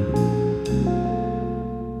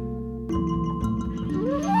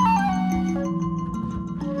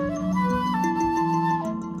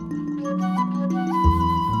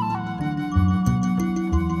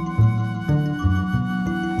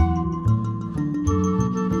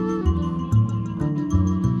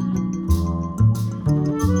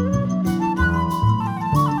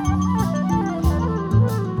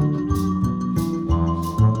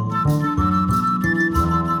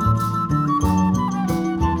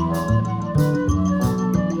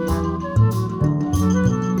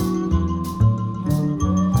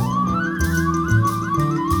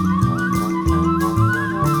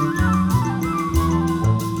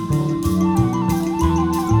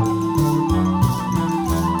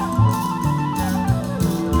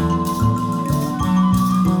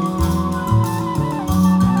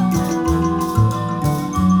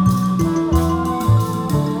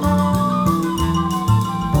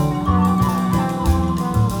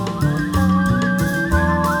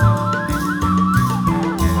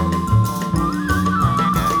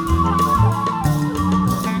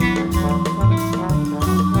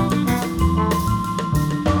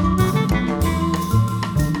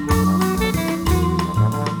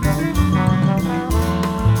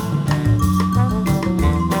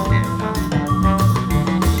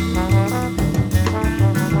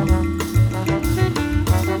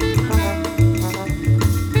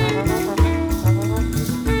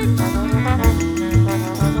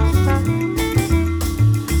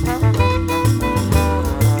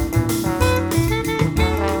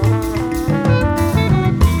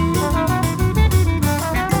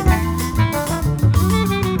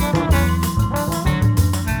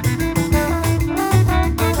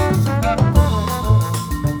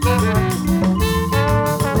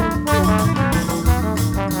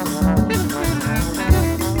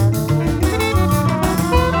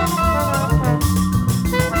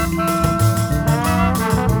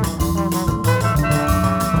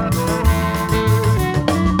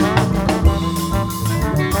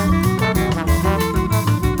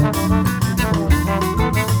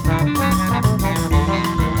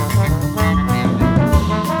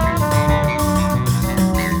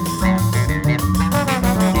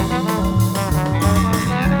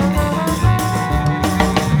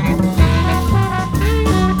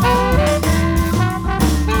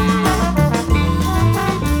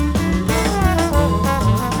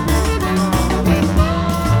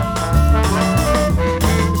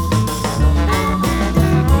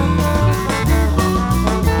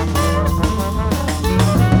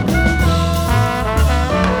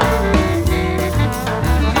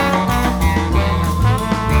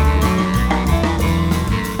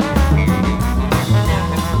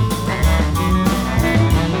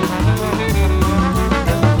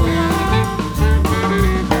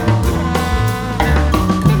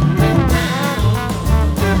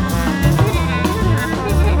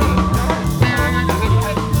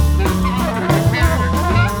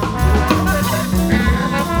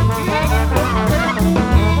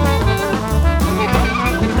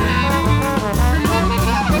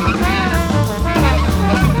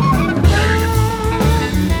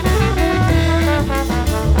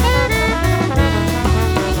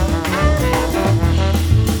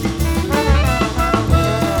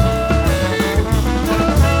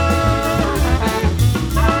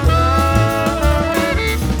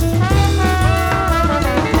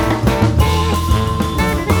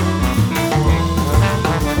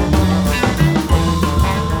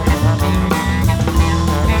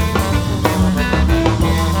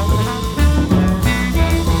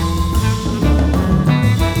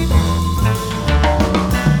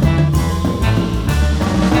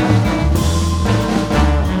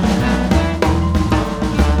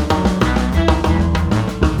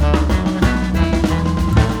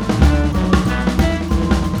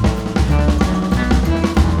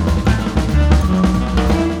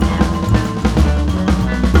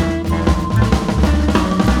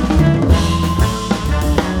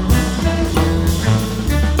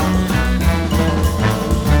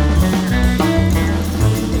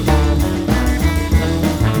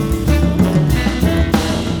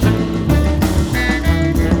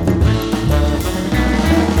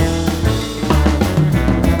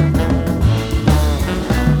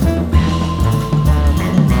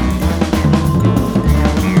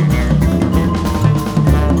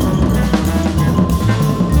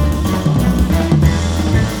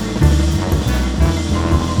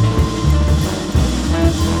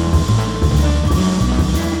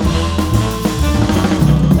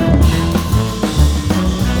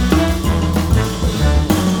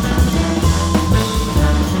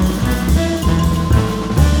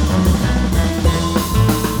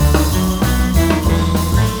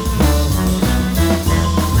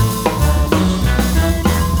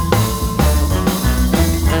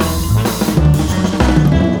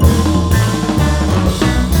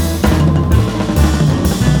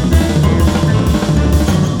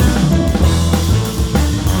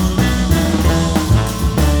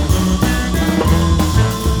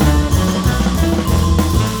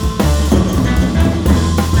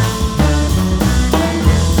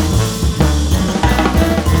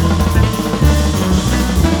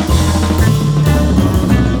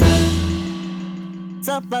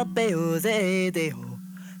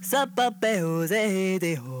 Sapapé José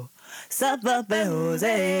de ho, sapapé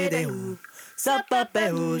José de ho, sapapé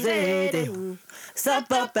José de ho,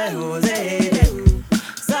 sapapé José de ho,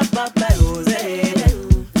 sapapé José de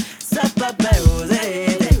ho, sapapé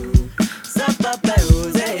José de ho, sapapé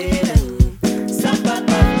José de ho,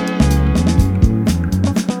 sapapé.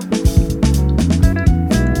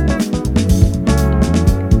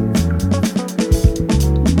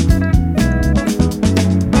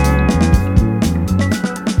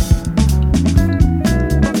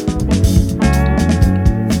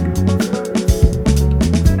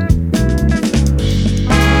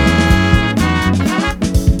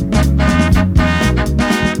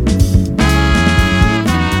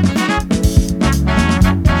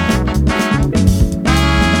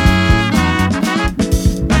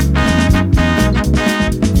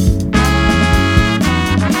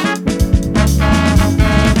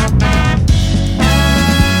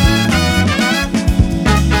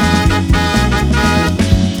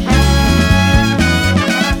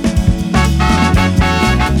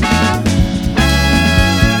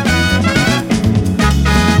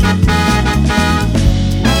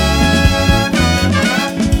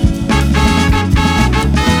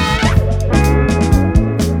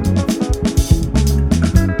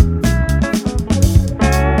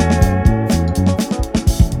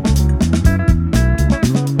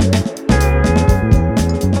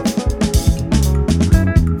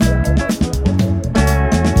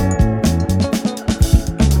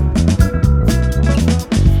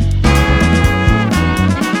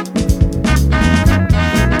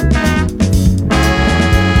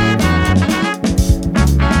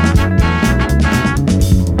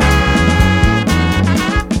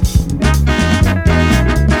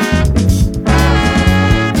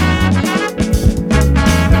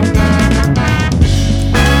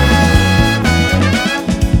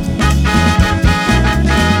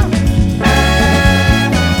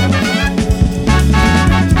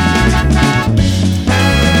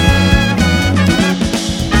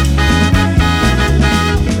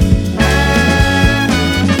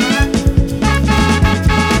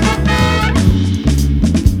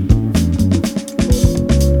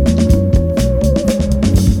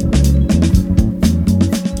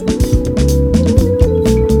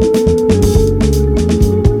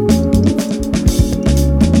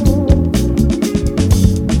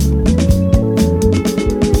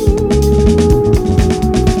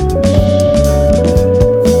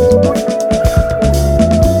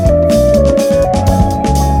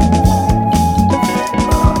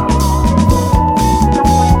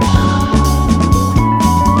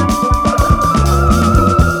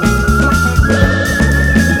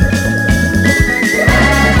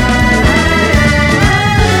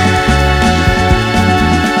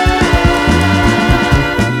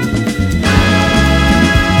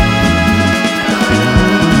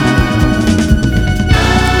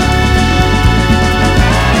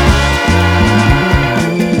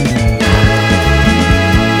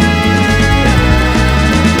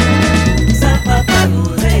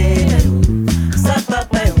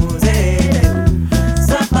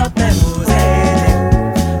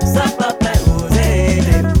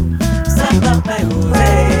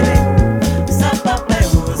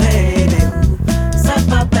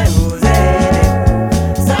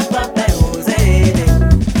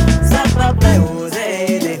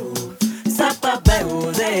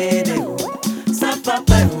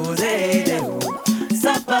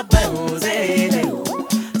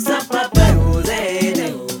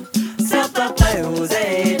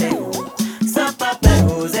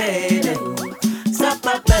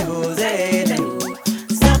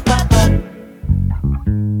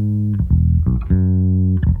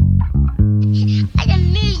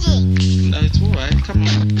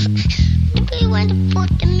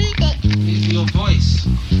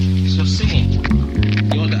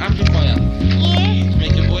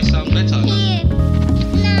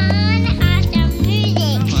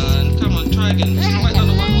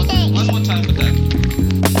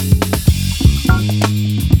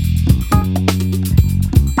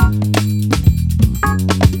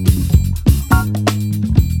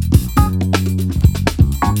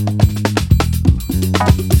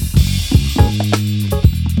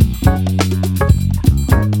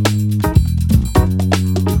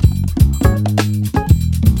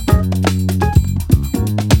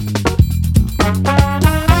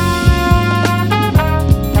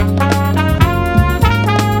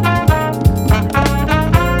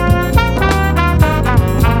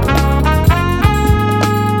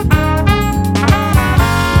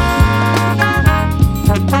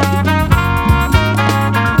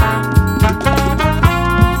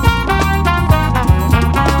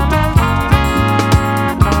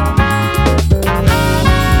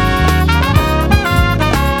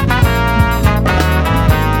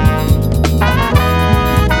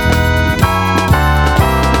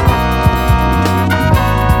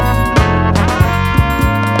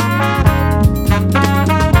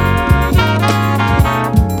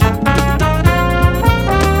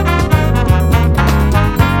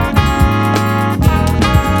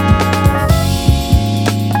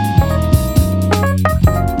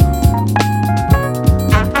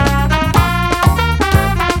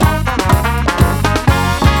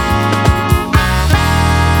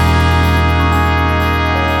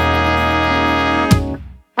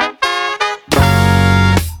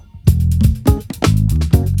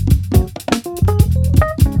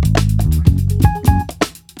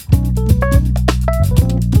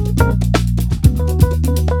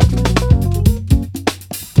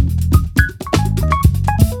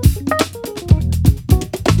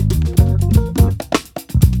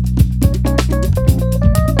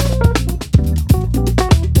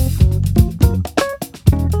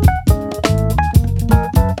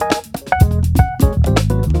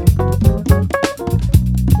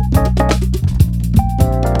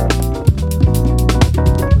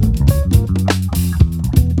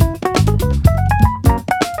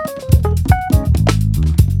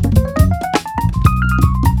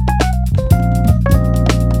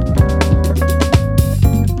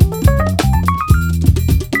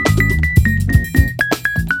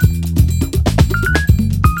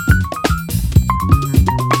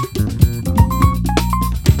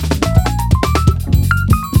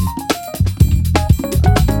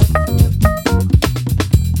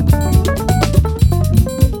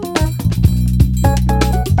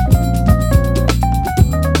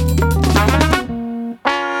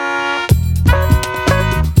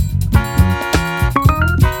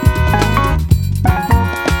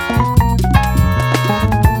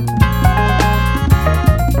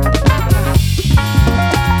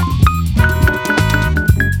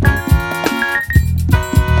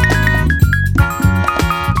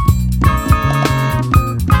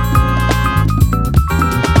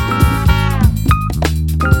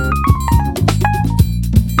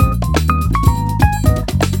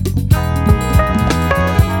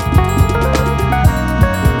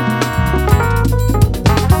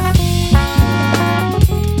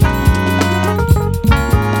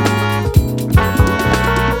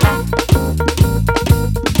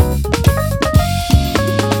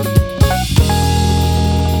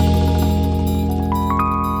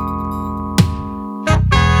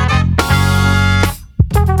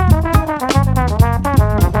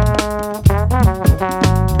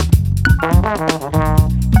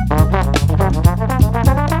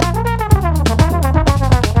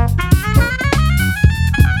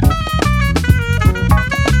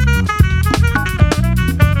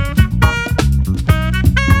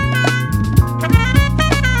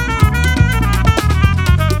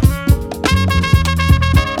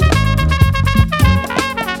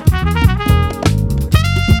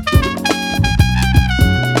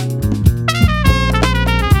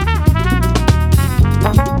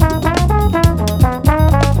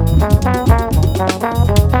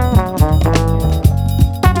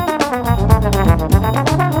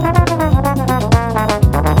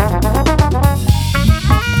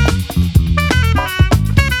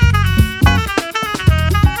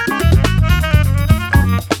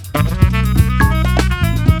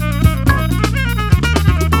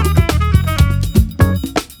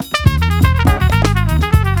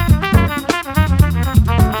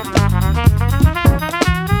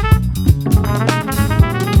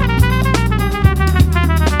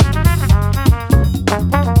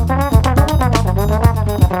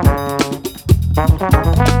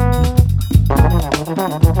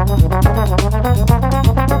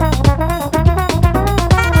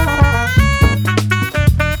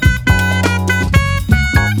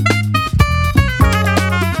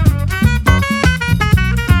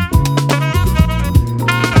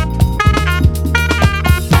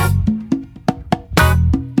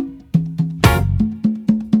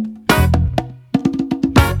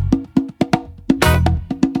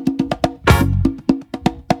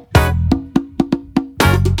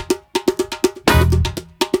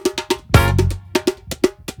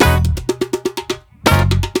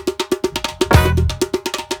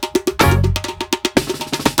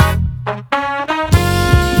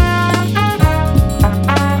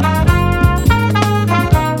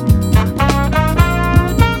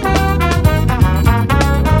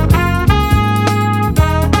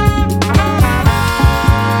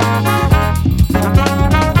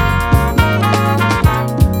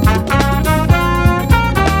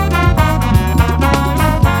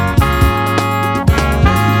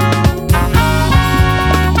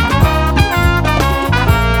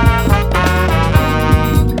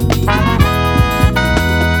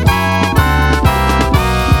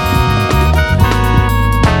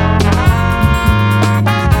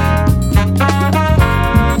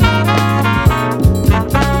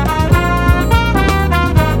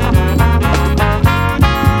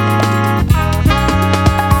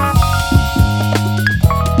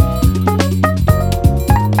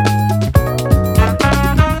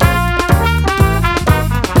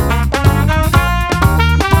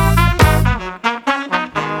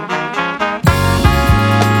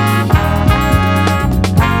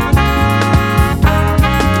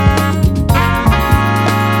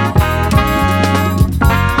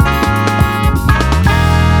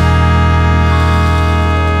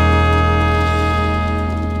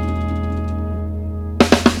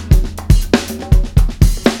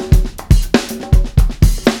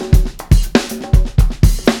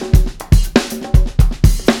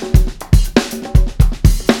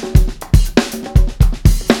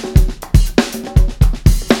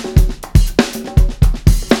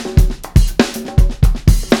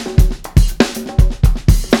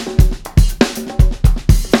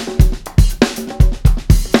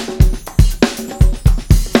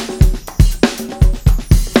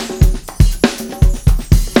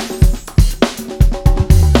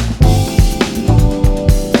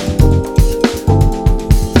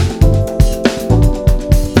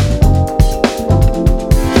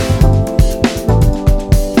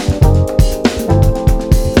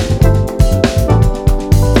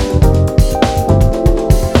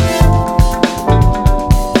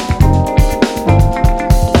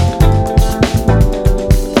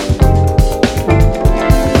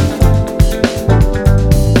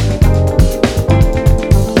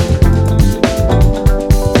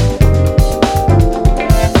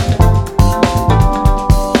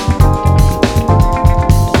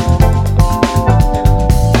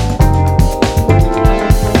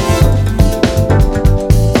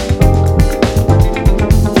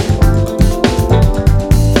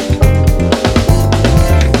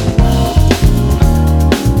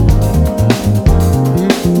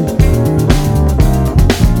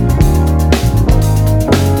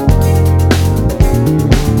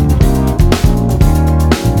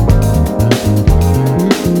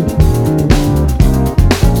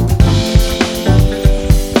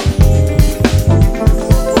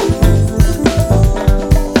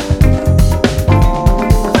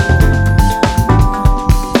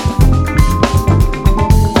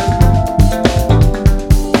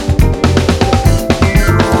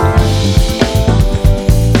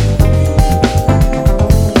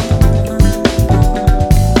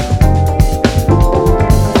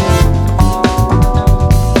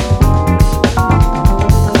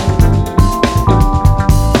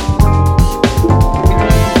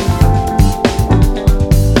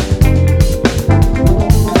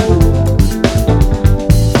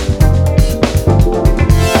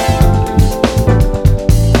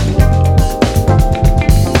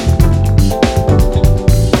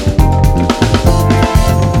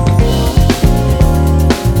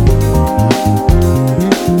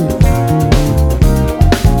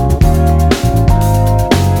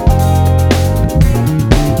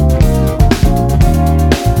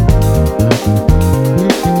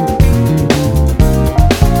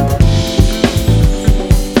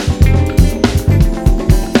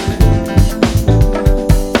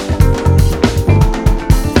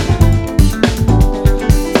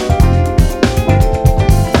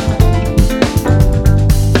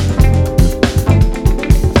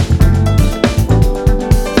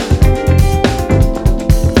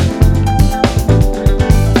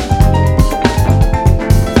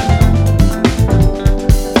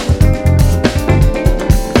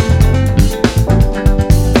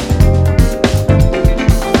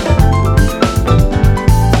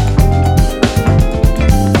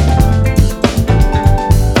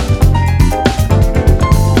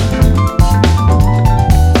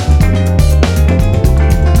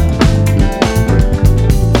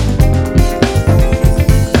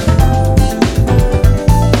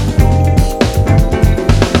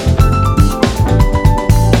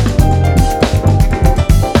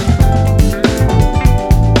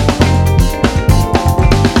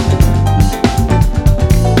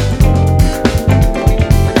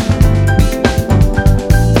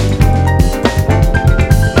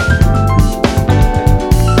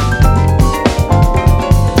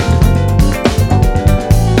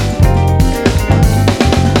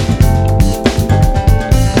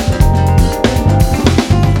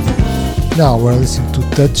 Now we're listening to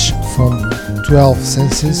Touch from 12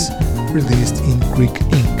 Senses, released in Greek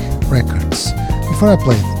Ink Records. Before I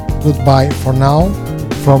played Goodbye for Now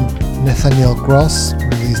from Nathaniel Cross,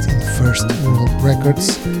 released in First World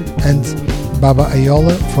Records, and Baba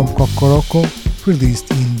Ayola from Kokoroko, released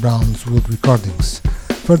in Brownswood Recordings.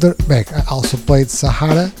 Further back I also played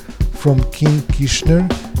Sahara from King Kishner,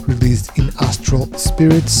 released in Astral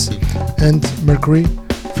Spirits, and Mercury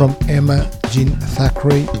from Emma Jean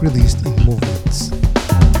Thackeray, released in Movements.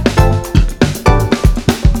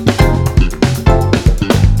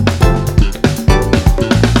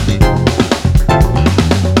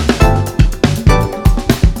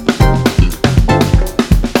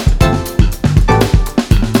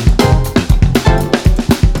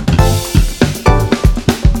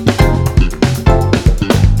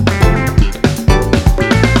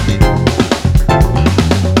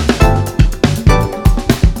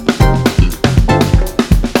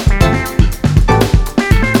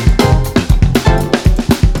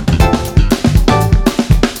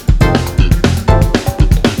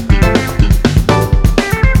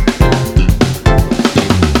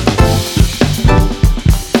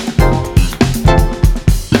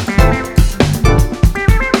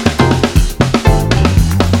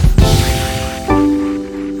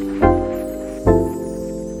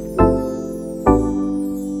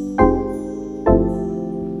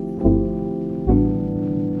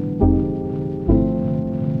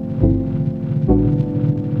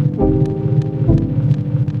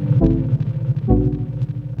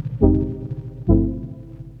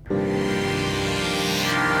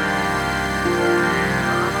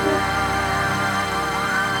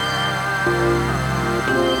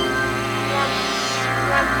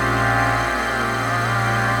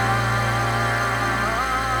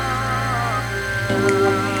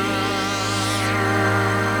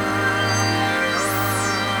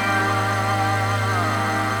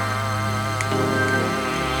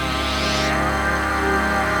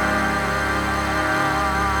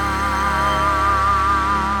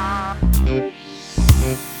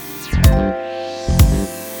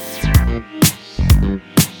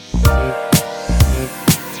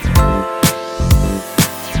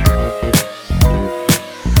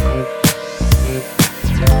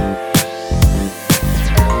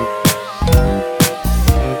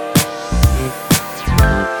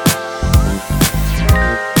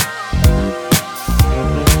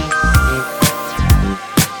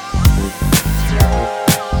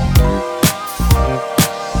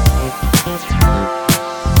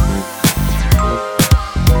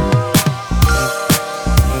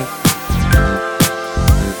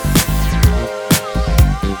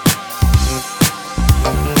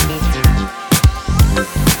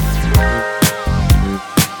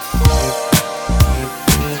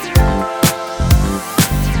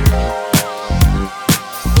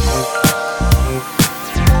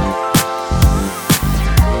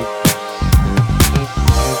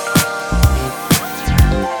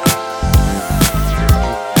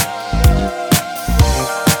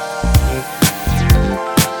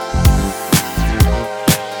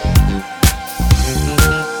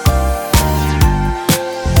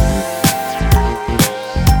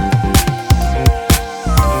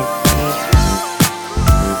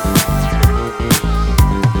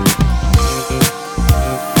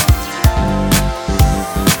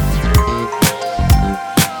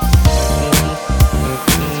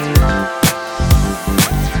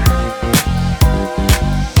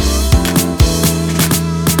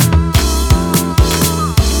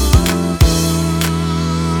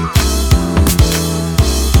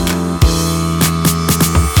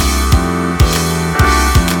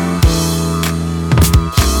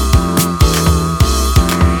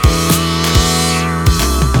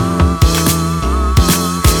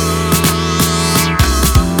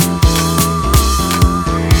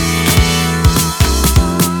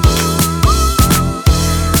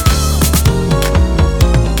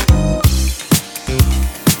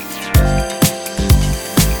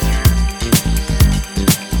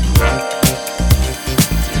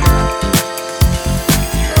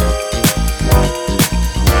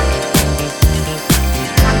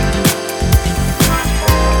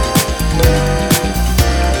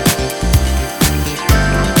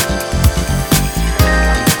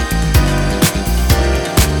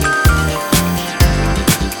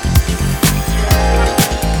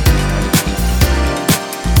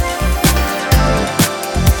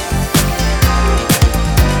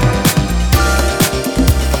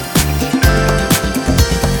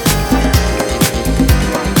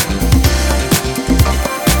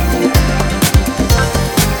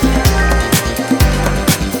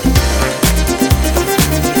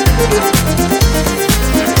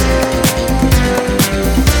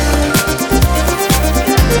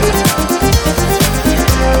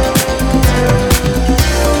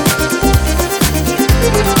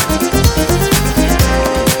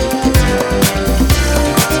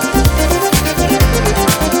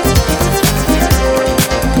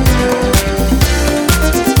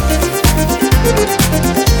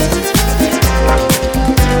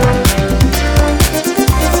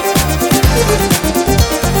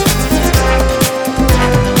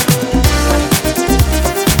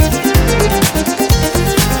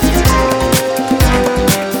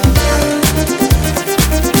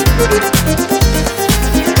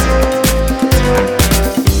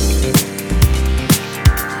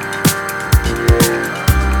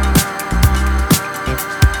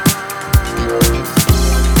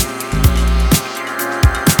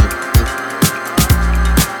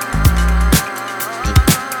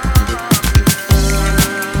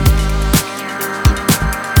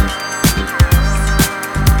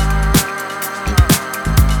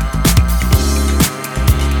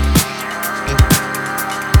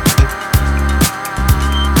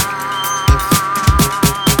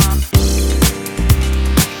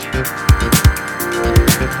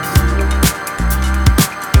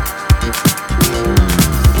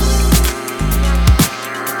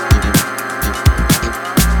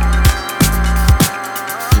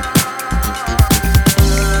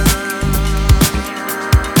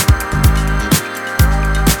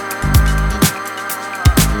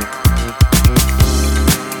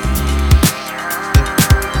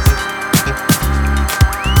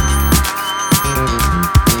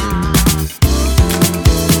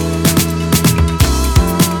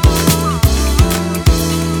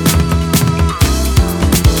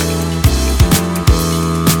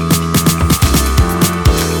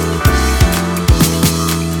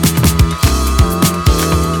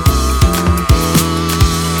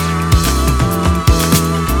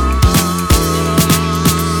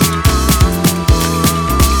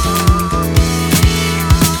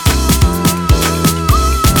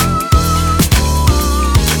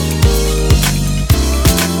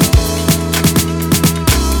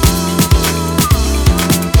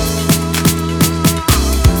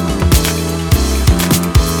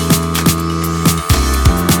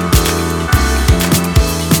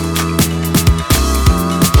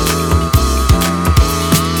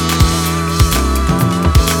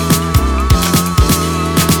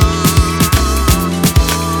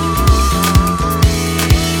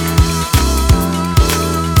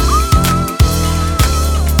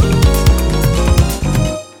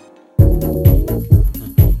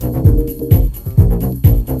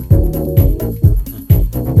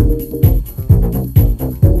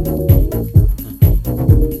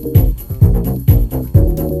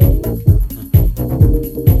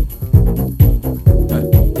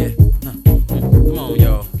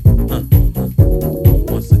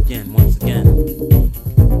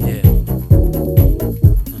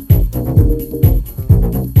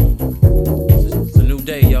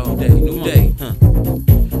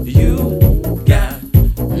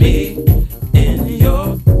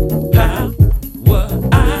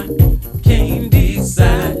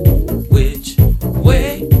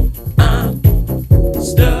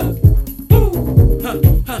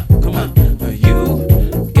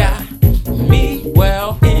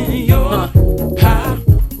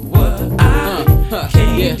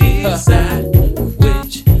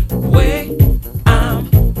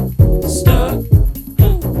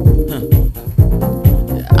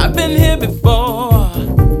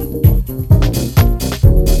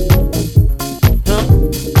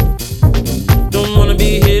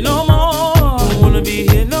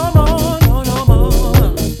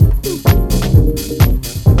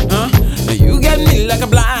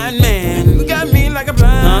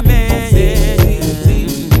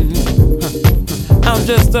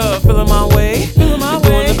 just feeling my way. Doing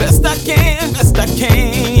the best I can,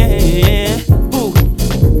 yeah. Ooh.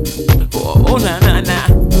 Oh, nah.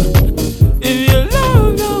 If your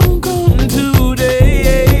love don't come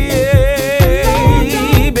today,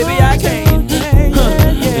 baby, I can't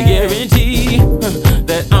guarantee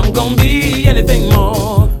that I'm gonna be anything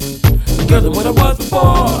more, girl, than what I was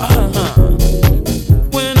before.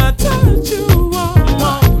 When I touch you, I'm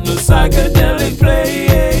on the psychedelic plane,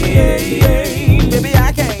 baby,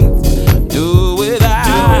 I can't do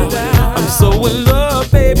without. I'm so in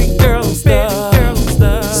love, baby girl, stuff.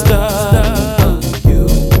 You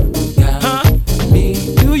got me.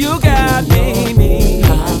 You got me.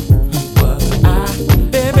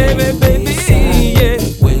 Baby, yeah.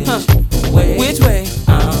 Which way?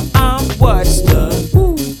 I'm what?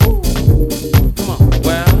 Come on.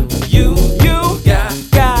 Well, you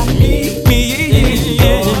got me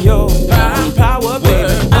in your power,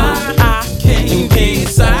 baby. I can't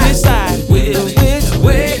decide which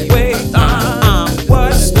way. I'm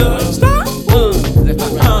what's the stop?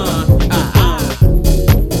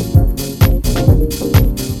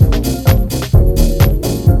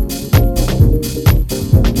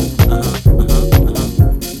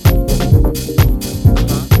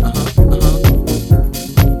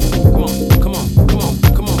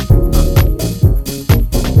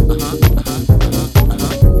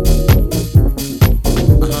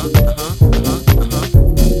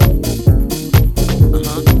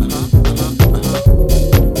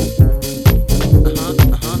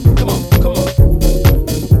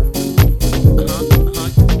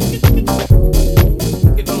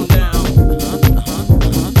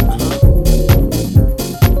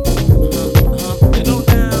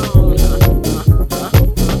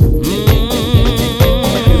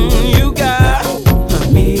 You got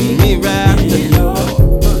me wrapped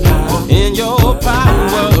in your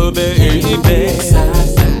power, baby.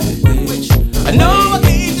 I know I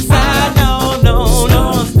can't decide, no.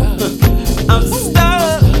 I'm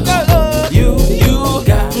stuck. You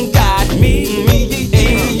got me,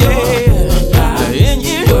 yeah.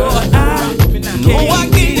 In your eye, no, I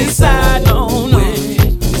can't decide, no.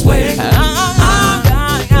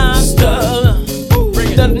 I'm stuck.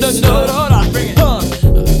 Bring it.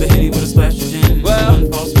 The Henny with a splash of gin. Well,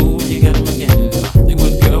 false move, you got him again. They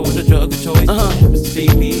with a girl with a drug of choice. Mr.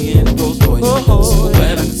 TV and a Rolls Royce. So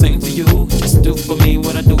glad I can sing for you. Just do for me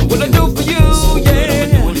what I do. What I do for you, yeah.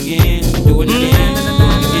 Do it again.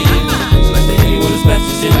 Like the Henny with a splash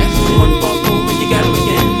of gin. One false move and you got him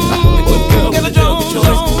again. They with a girl with a drug of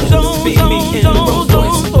choice. Mr. TV and a Rolls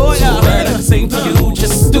Royce. So glad I can sing for you.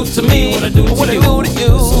 Just do to me what I do to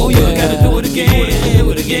you. So you gotta do it again.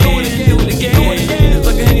 It's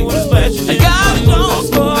like a Henny with a splash of gin. I got it on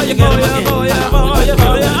for you,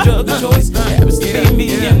 drug of choice. Happens to be me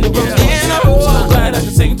and the Rolls Royce. So glad I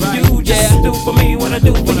can sing to you. Just do for me what I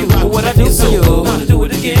do for you. What I do for you. Gonna do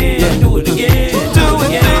it again. Do it again. Do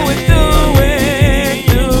it.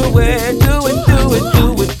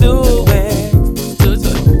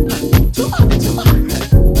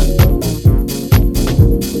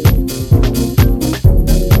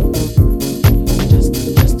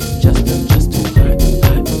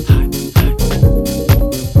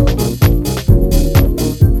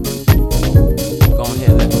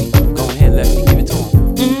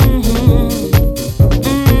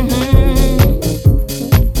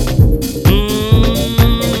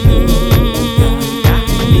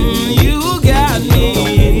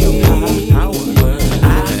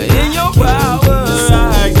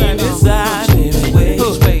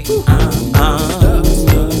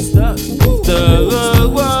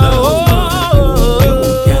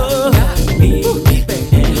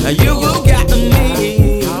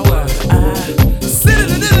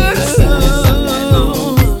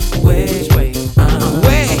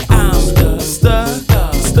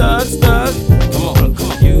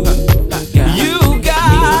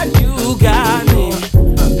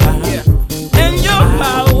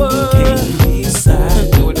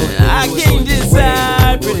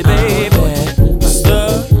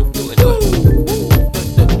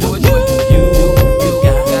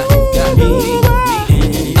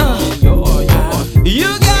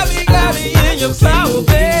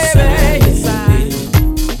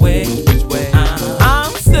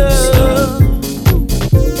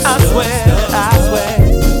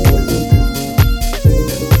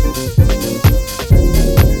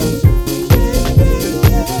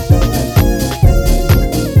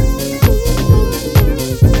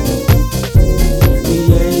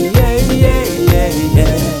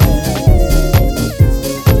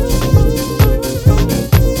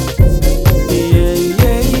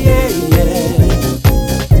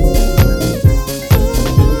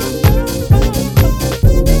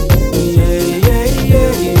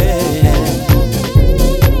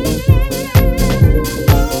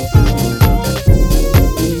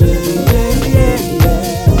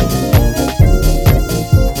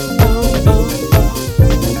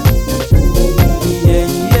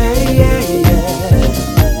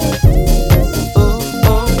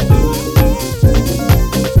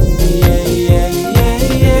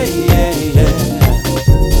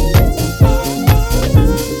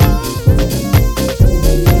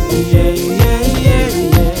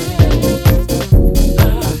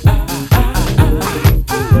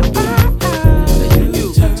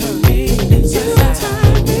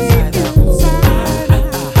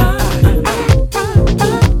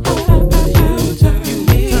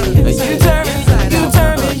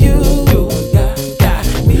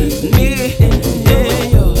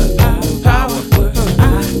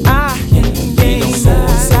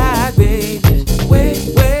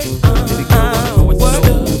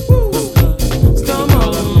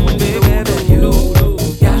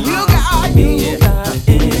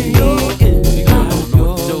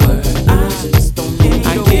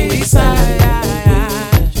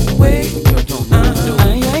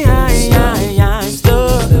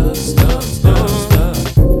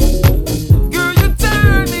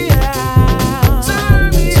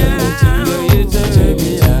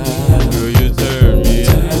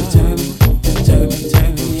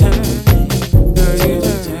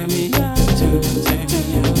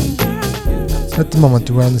 At the moment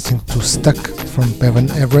we are listening to Stuck from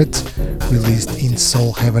Bevan Everett, released in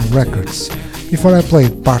Soul Heaven Records. Before I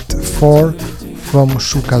played part 4 from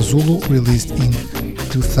Shuka Zulu, released in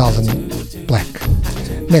 2000 Black.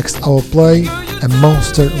 Next I will play a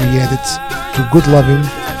monster re-edit to Good Lovin'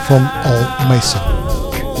 from All Mason.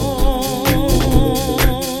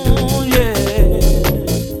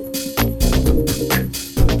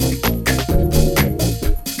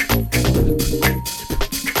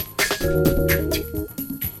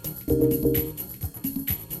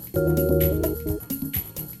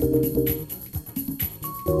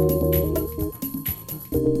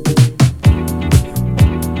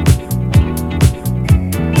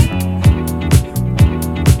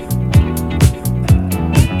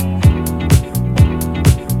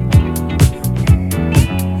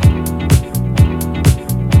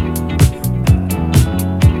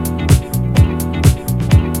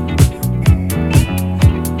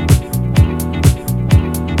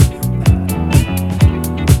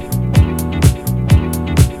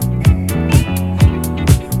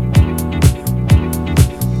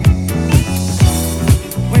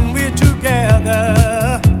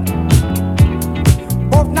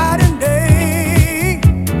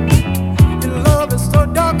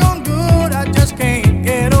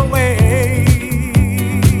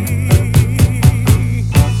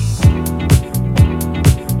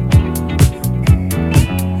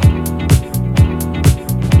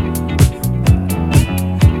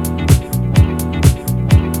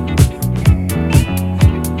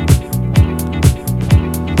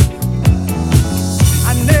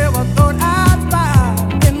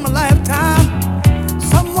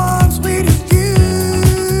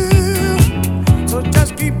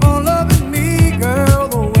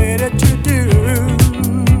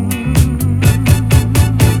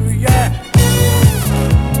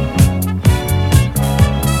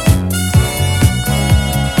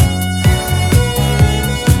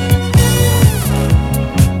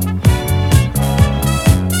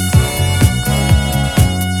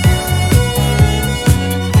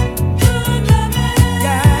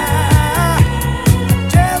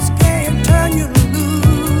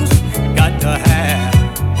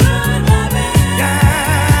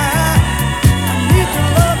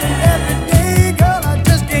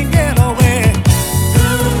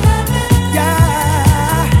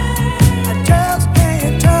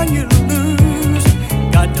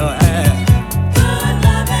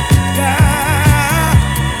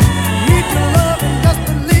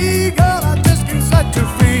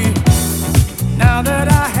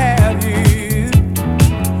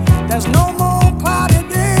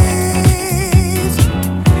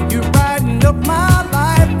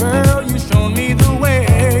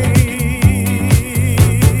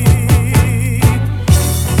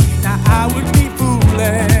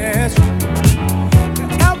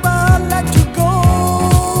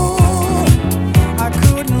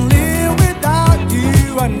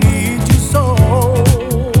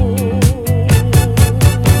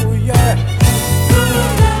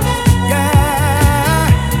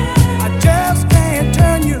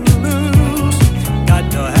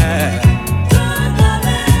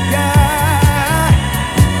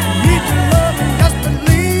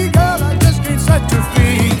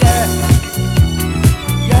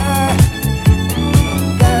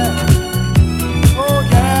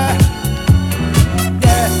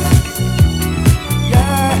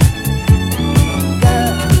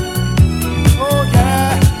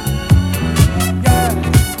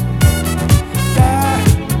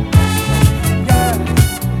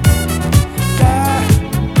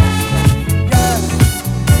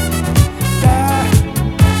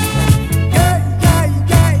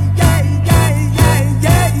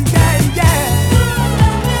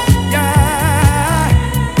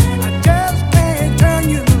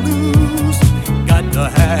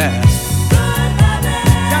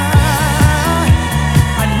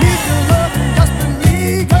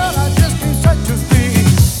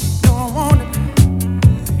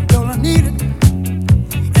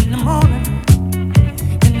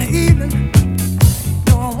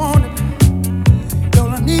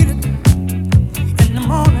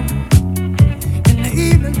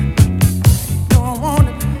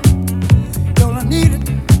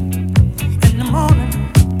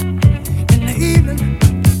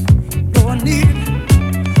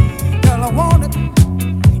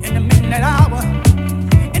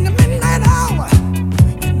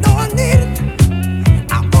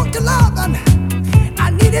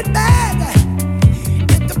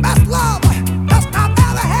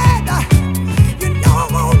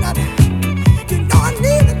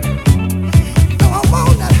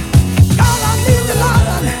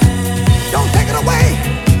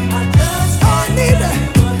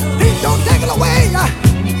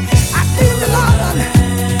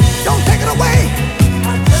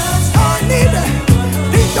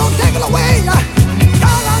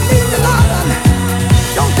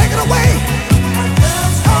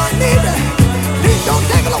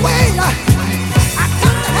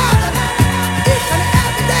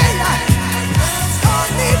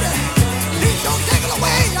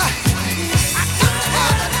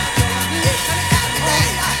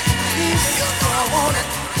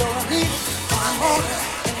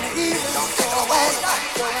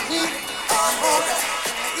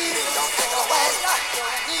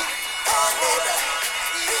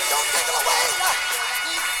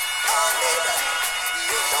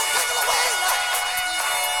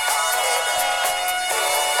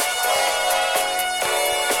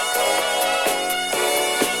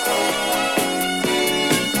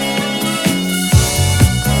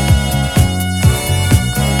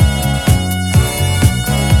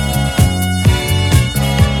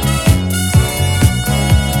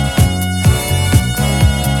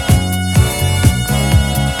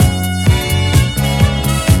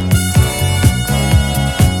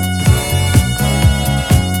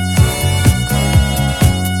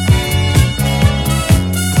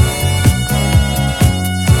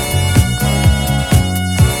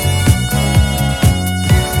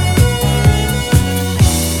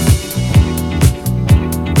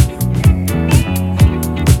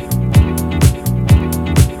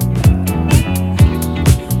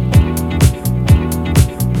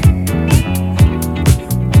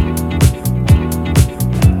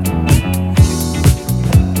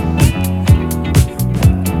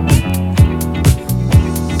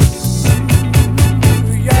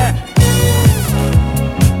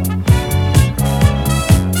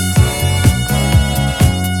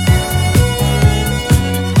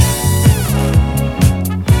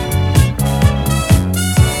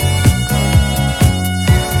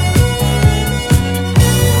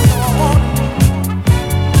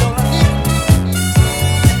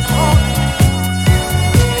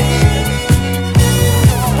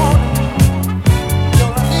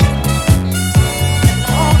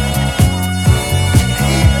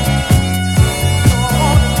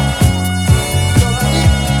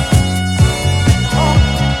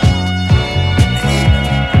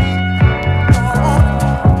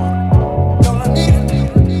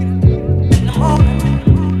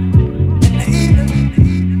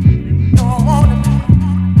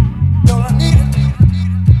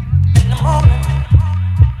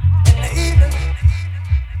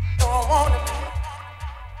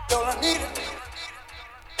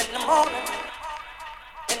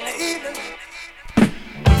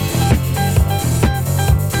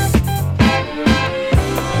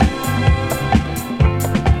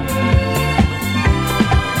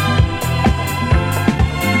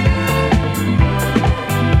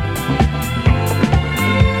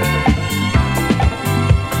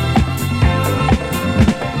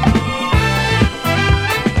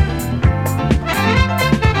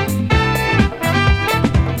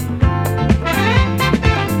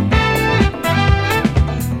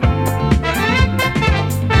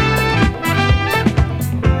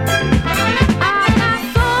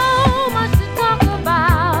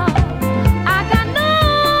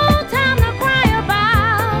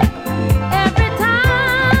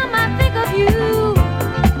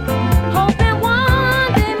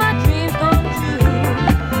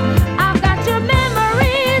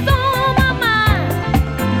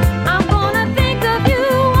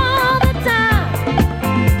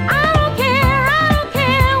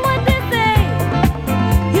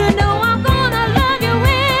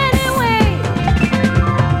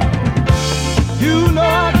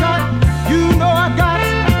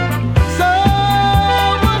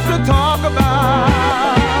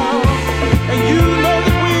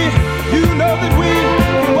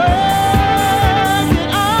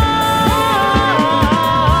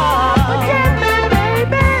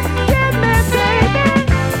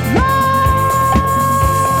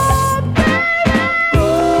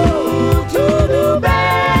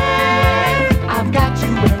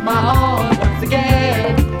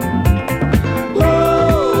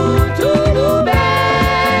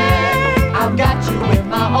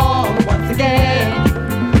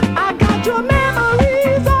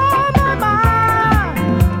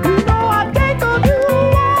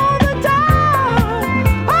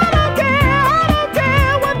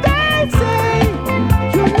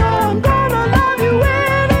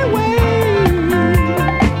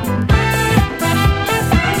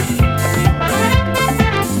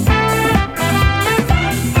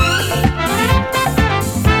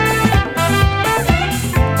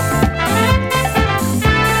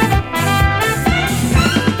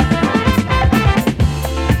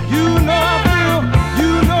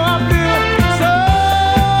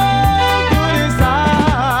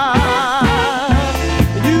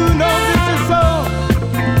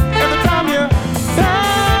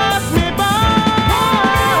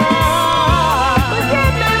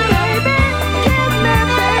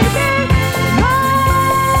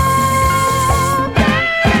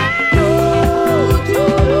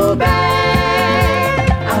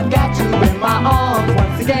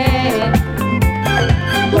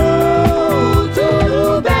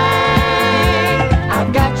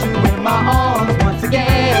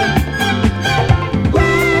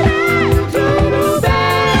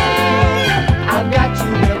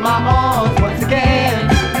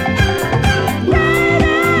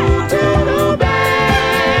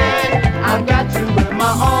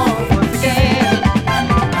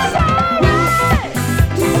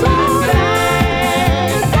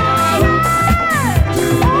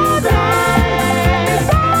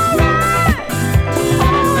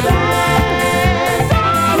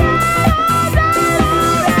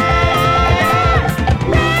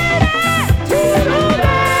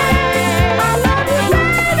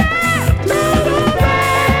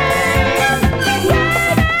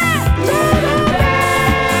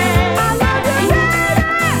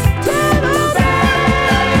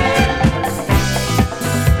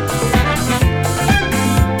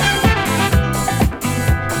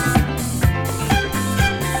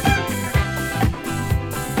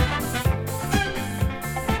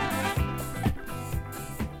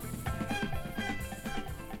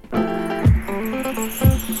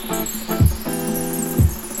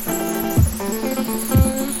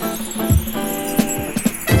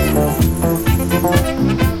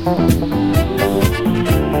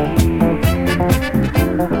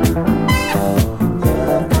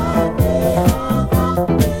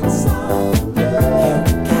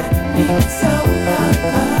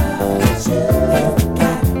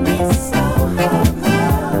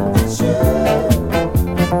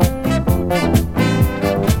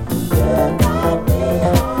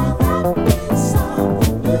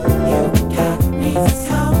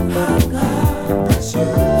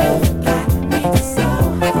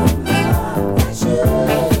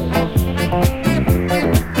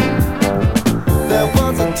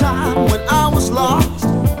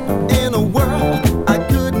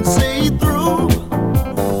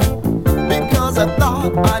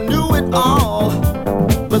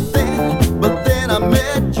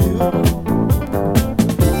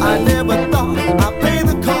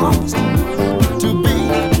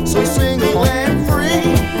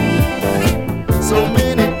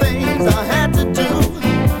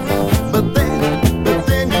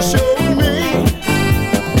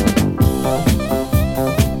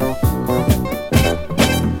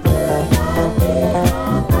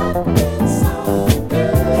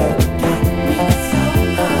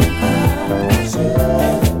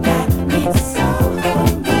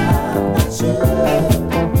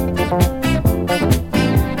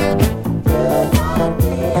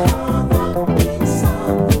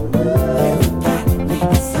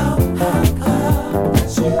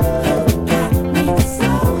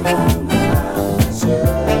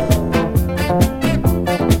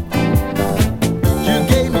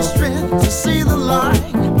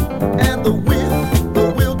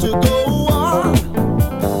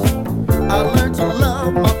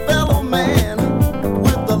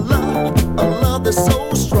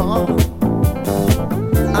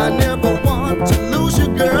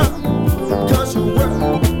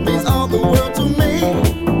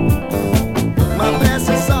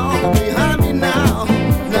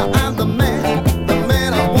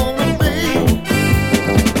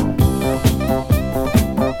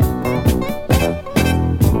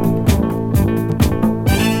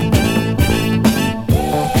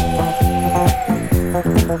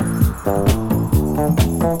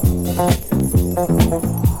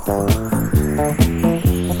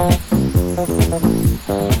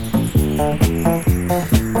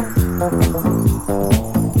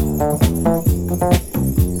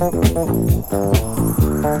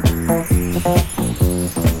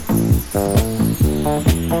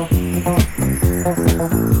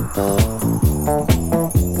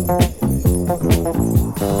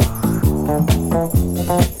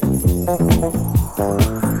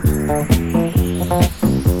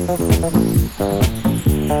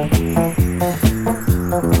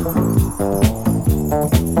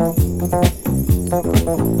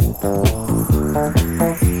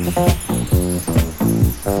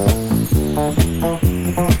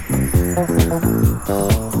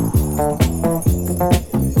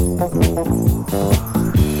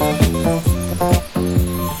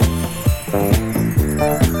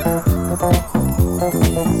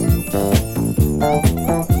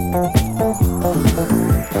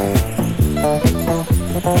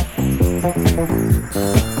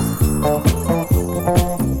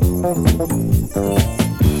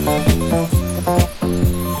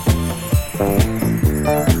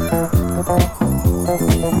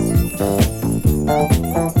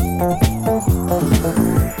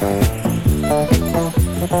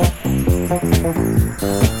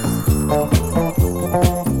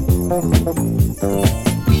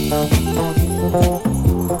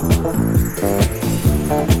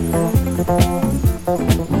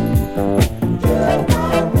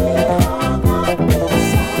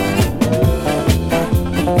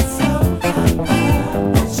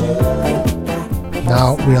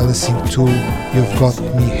 Now we are listening to You've Got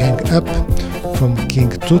Me Hang Up from King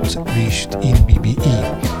Tut, reissued in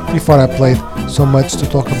BBE. Before I played So Much to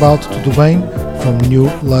Talk About to Dwayne from New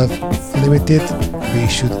Love Limited,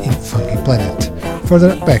 reissued in Funky Planet.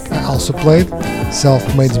 Further back I also played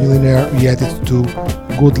Self-Made Millionaire re-edited to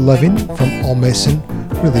Good Lovin' from All Mason,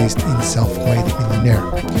 released in Self-Made Millionaire.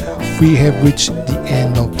 We have reached the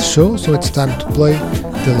end of the show, so it's time to play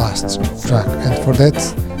the last track, and for that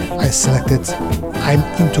I selected I'm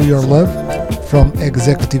Into Your Love from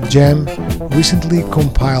Executive Jam, recently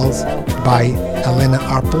compiled by Elena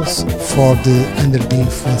Arpels for the Under the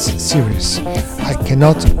Influence series. I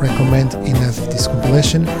cannot recommend enough this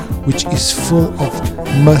compilation, which is full of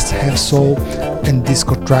must-have soul and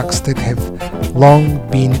disco tracks that have long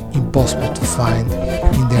been impossible to find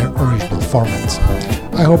in their original format.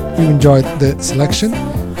 I hope you enjoyed the selection.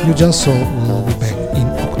 New John Soul will be back in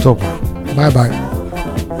October. Bye bye.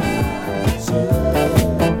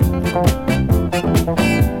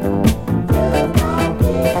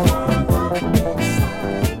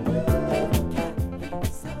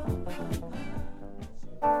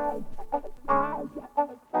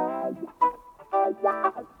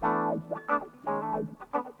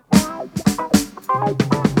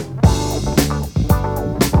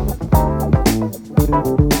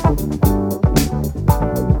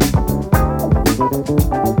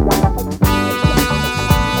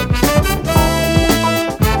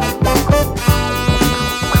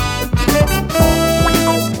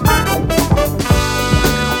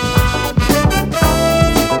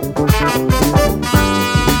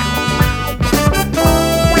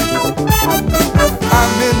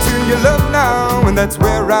 and that's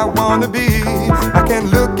where I wanna be. I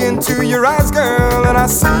can look into your eyes, girl, and I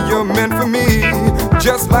see you're meant for me.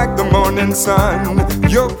 Just like the morning sun,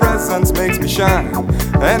 your presence makes me shine.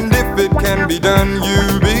 And if it can be done,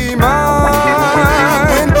 you be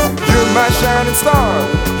mine. You're my shining star,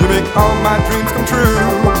 you make all my dreams come true.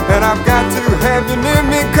 And I've got to have you near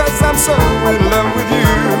me, 'cause I'm so in love with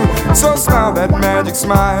you. So smile that magic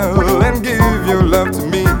smile and give your love to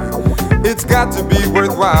me. It's got to be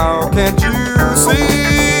worthwhile, can't you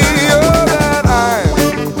see? Oh, that I'm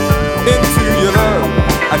into your love,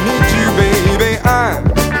 I need you, baby. I'm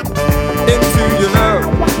into your love,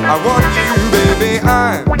 I want you, baby.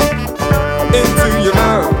 I'm into your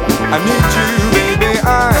love, I need you, baby.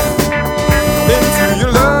 I'm into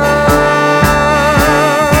your love.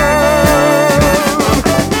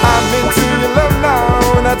 I'm into your love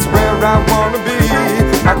now, and that's where I wanna be.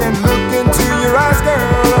 I can look into your eyes,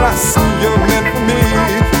 girl, and I see you're meant for me.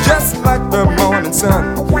 Just like the morning sun,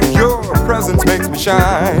 your presence makes me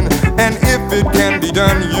shine. And if it can be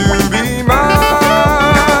done, you be mine.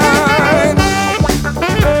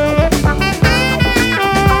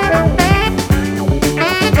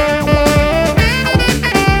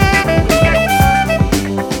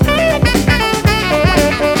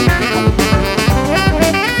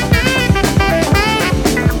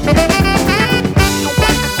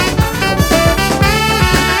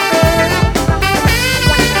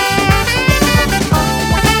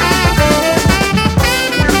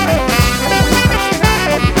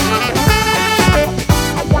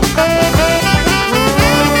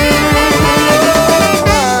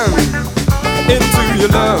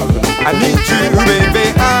 I need you, baby.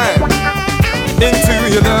 I'm into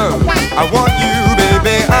your love, I want you,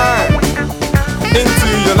 baby. I'm into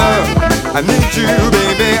your love, I need you,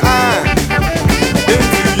 baby. I'm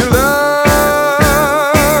into your love.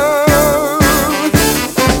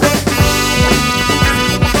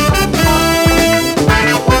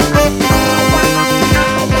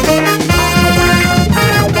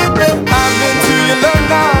 I'm into your love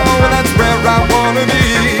now, and that's where I wanna be.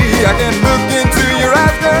 I can look into your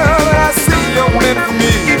eyes, girl, and I see you're meant for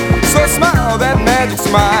me. So smile that magic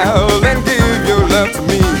smile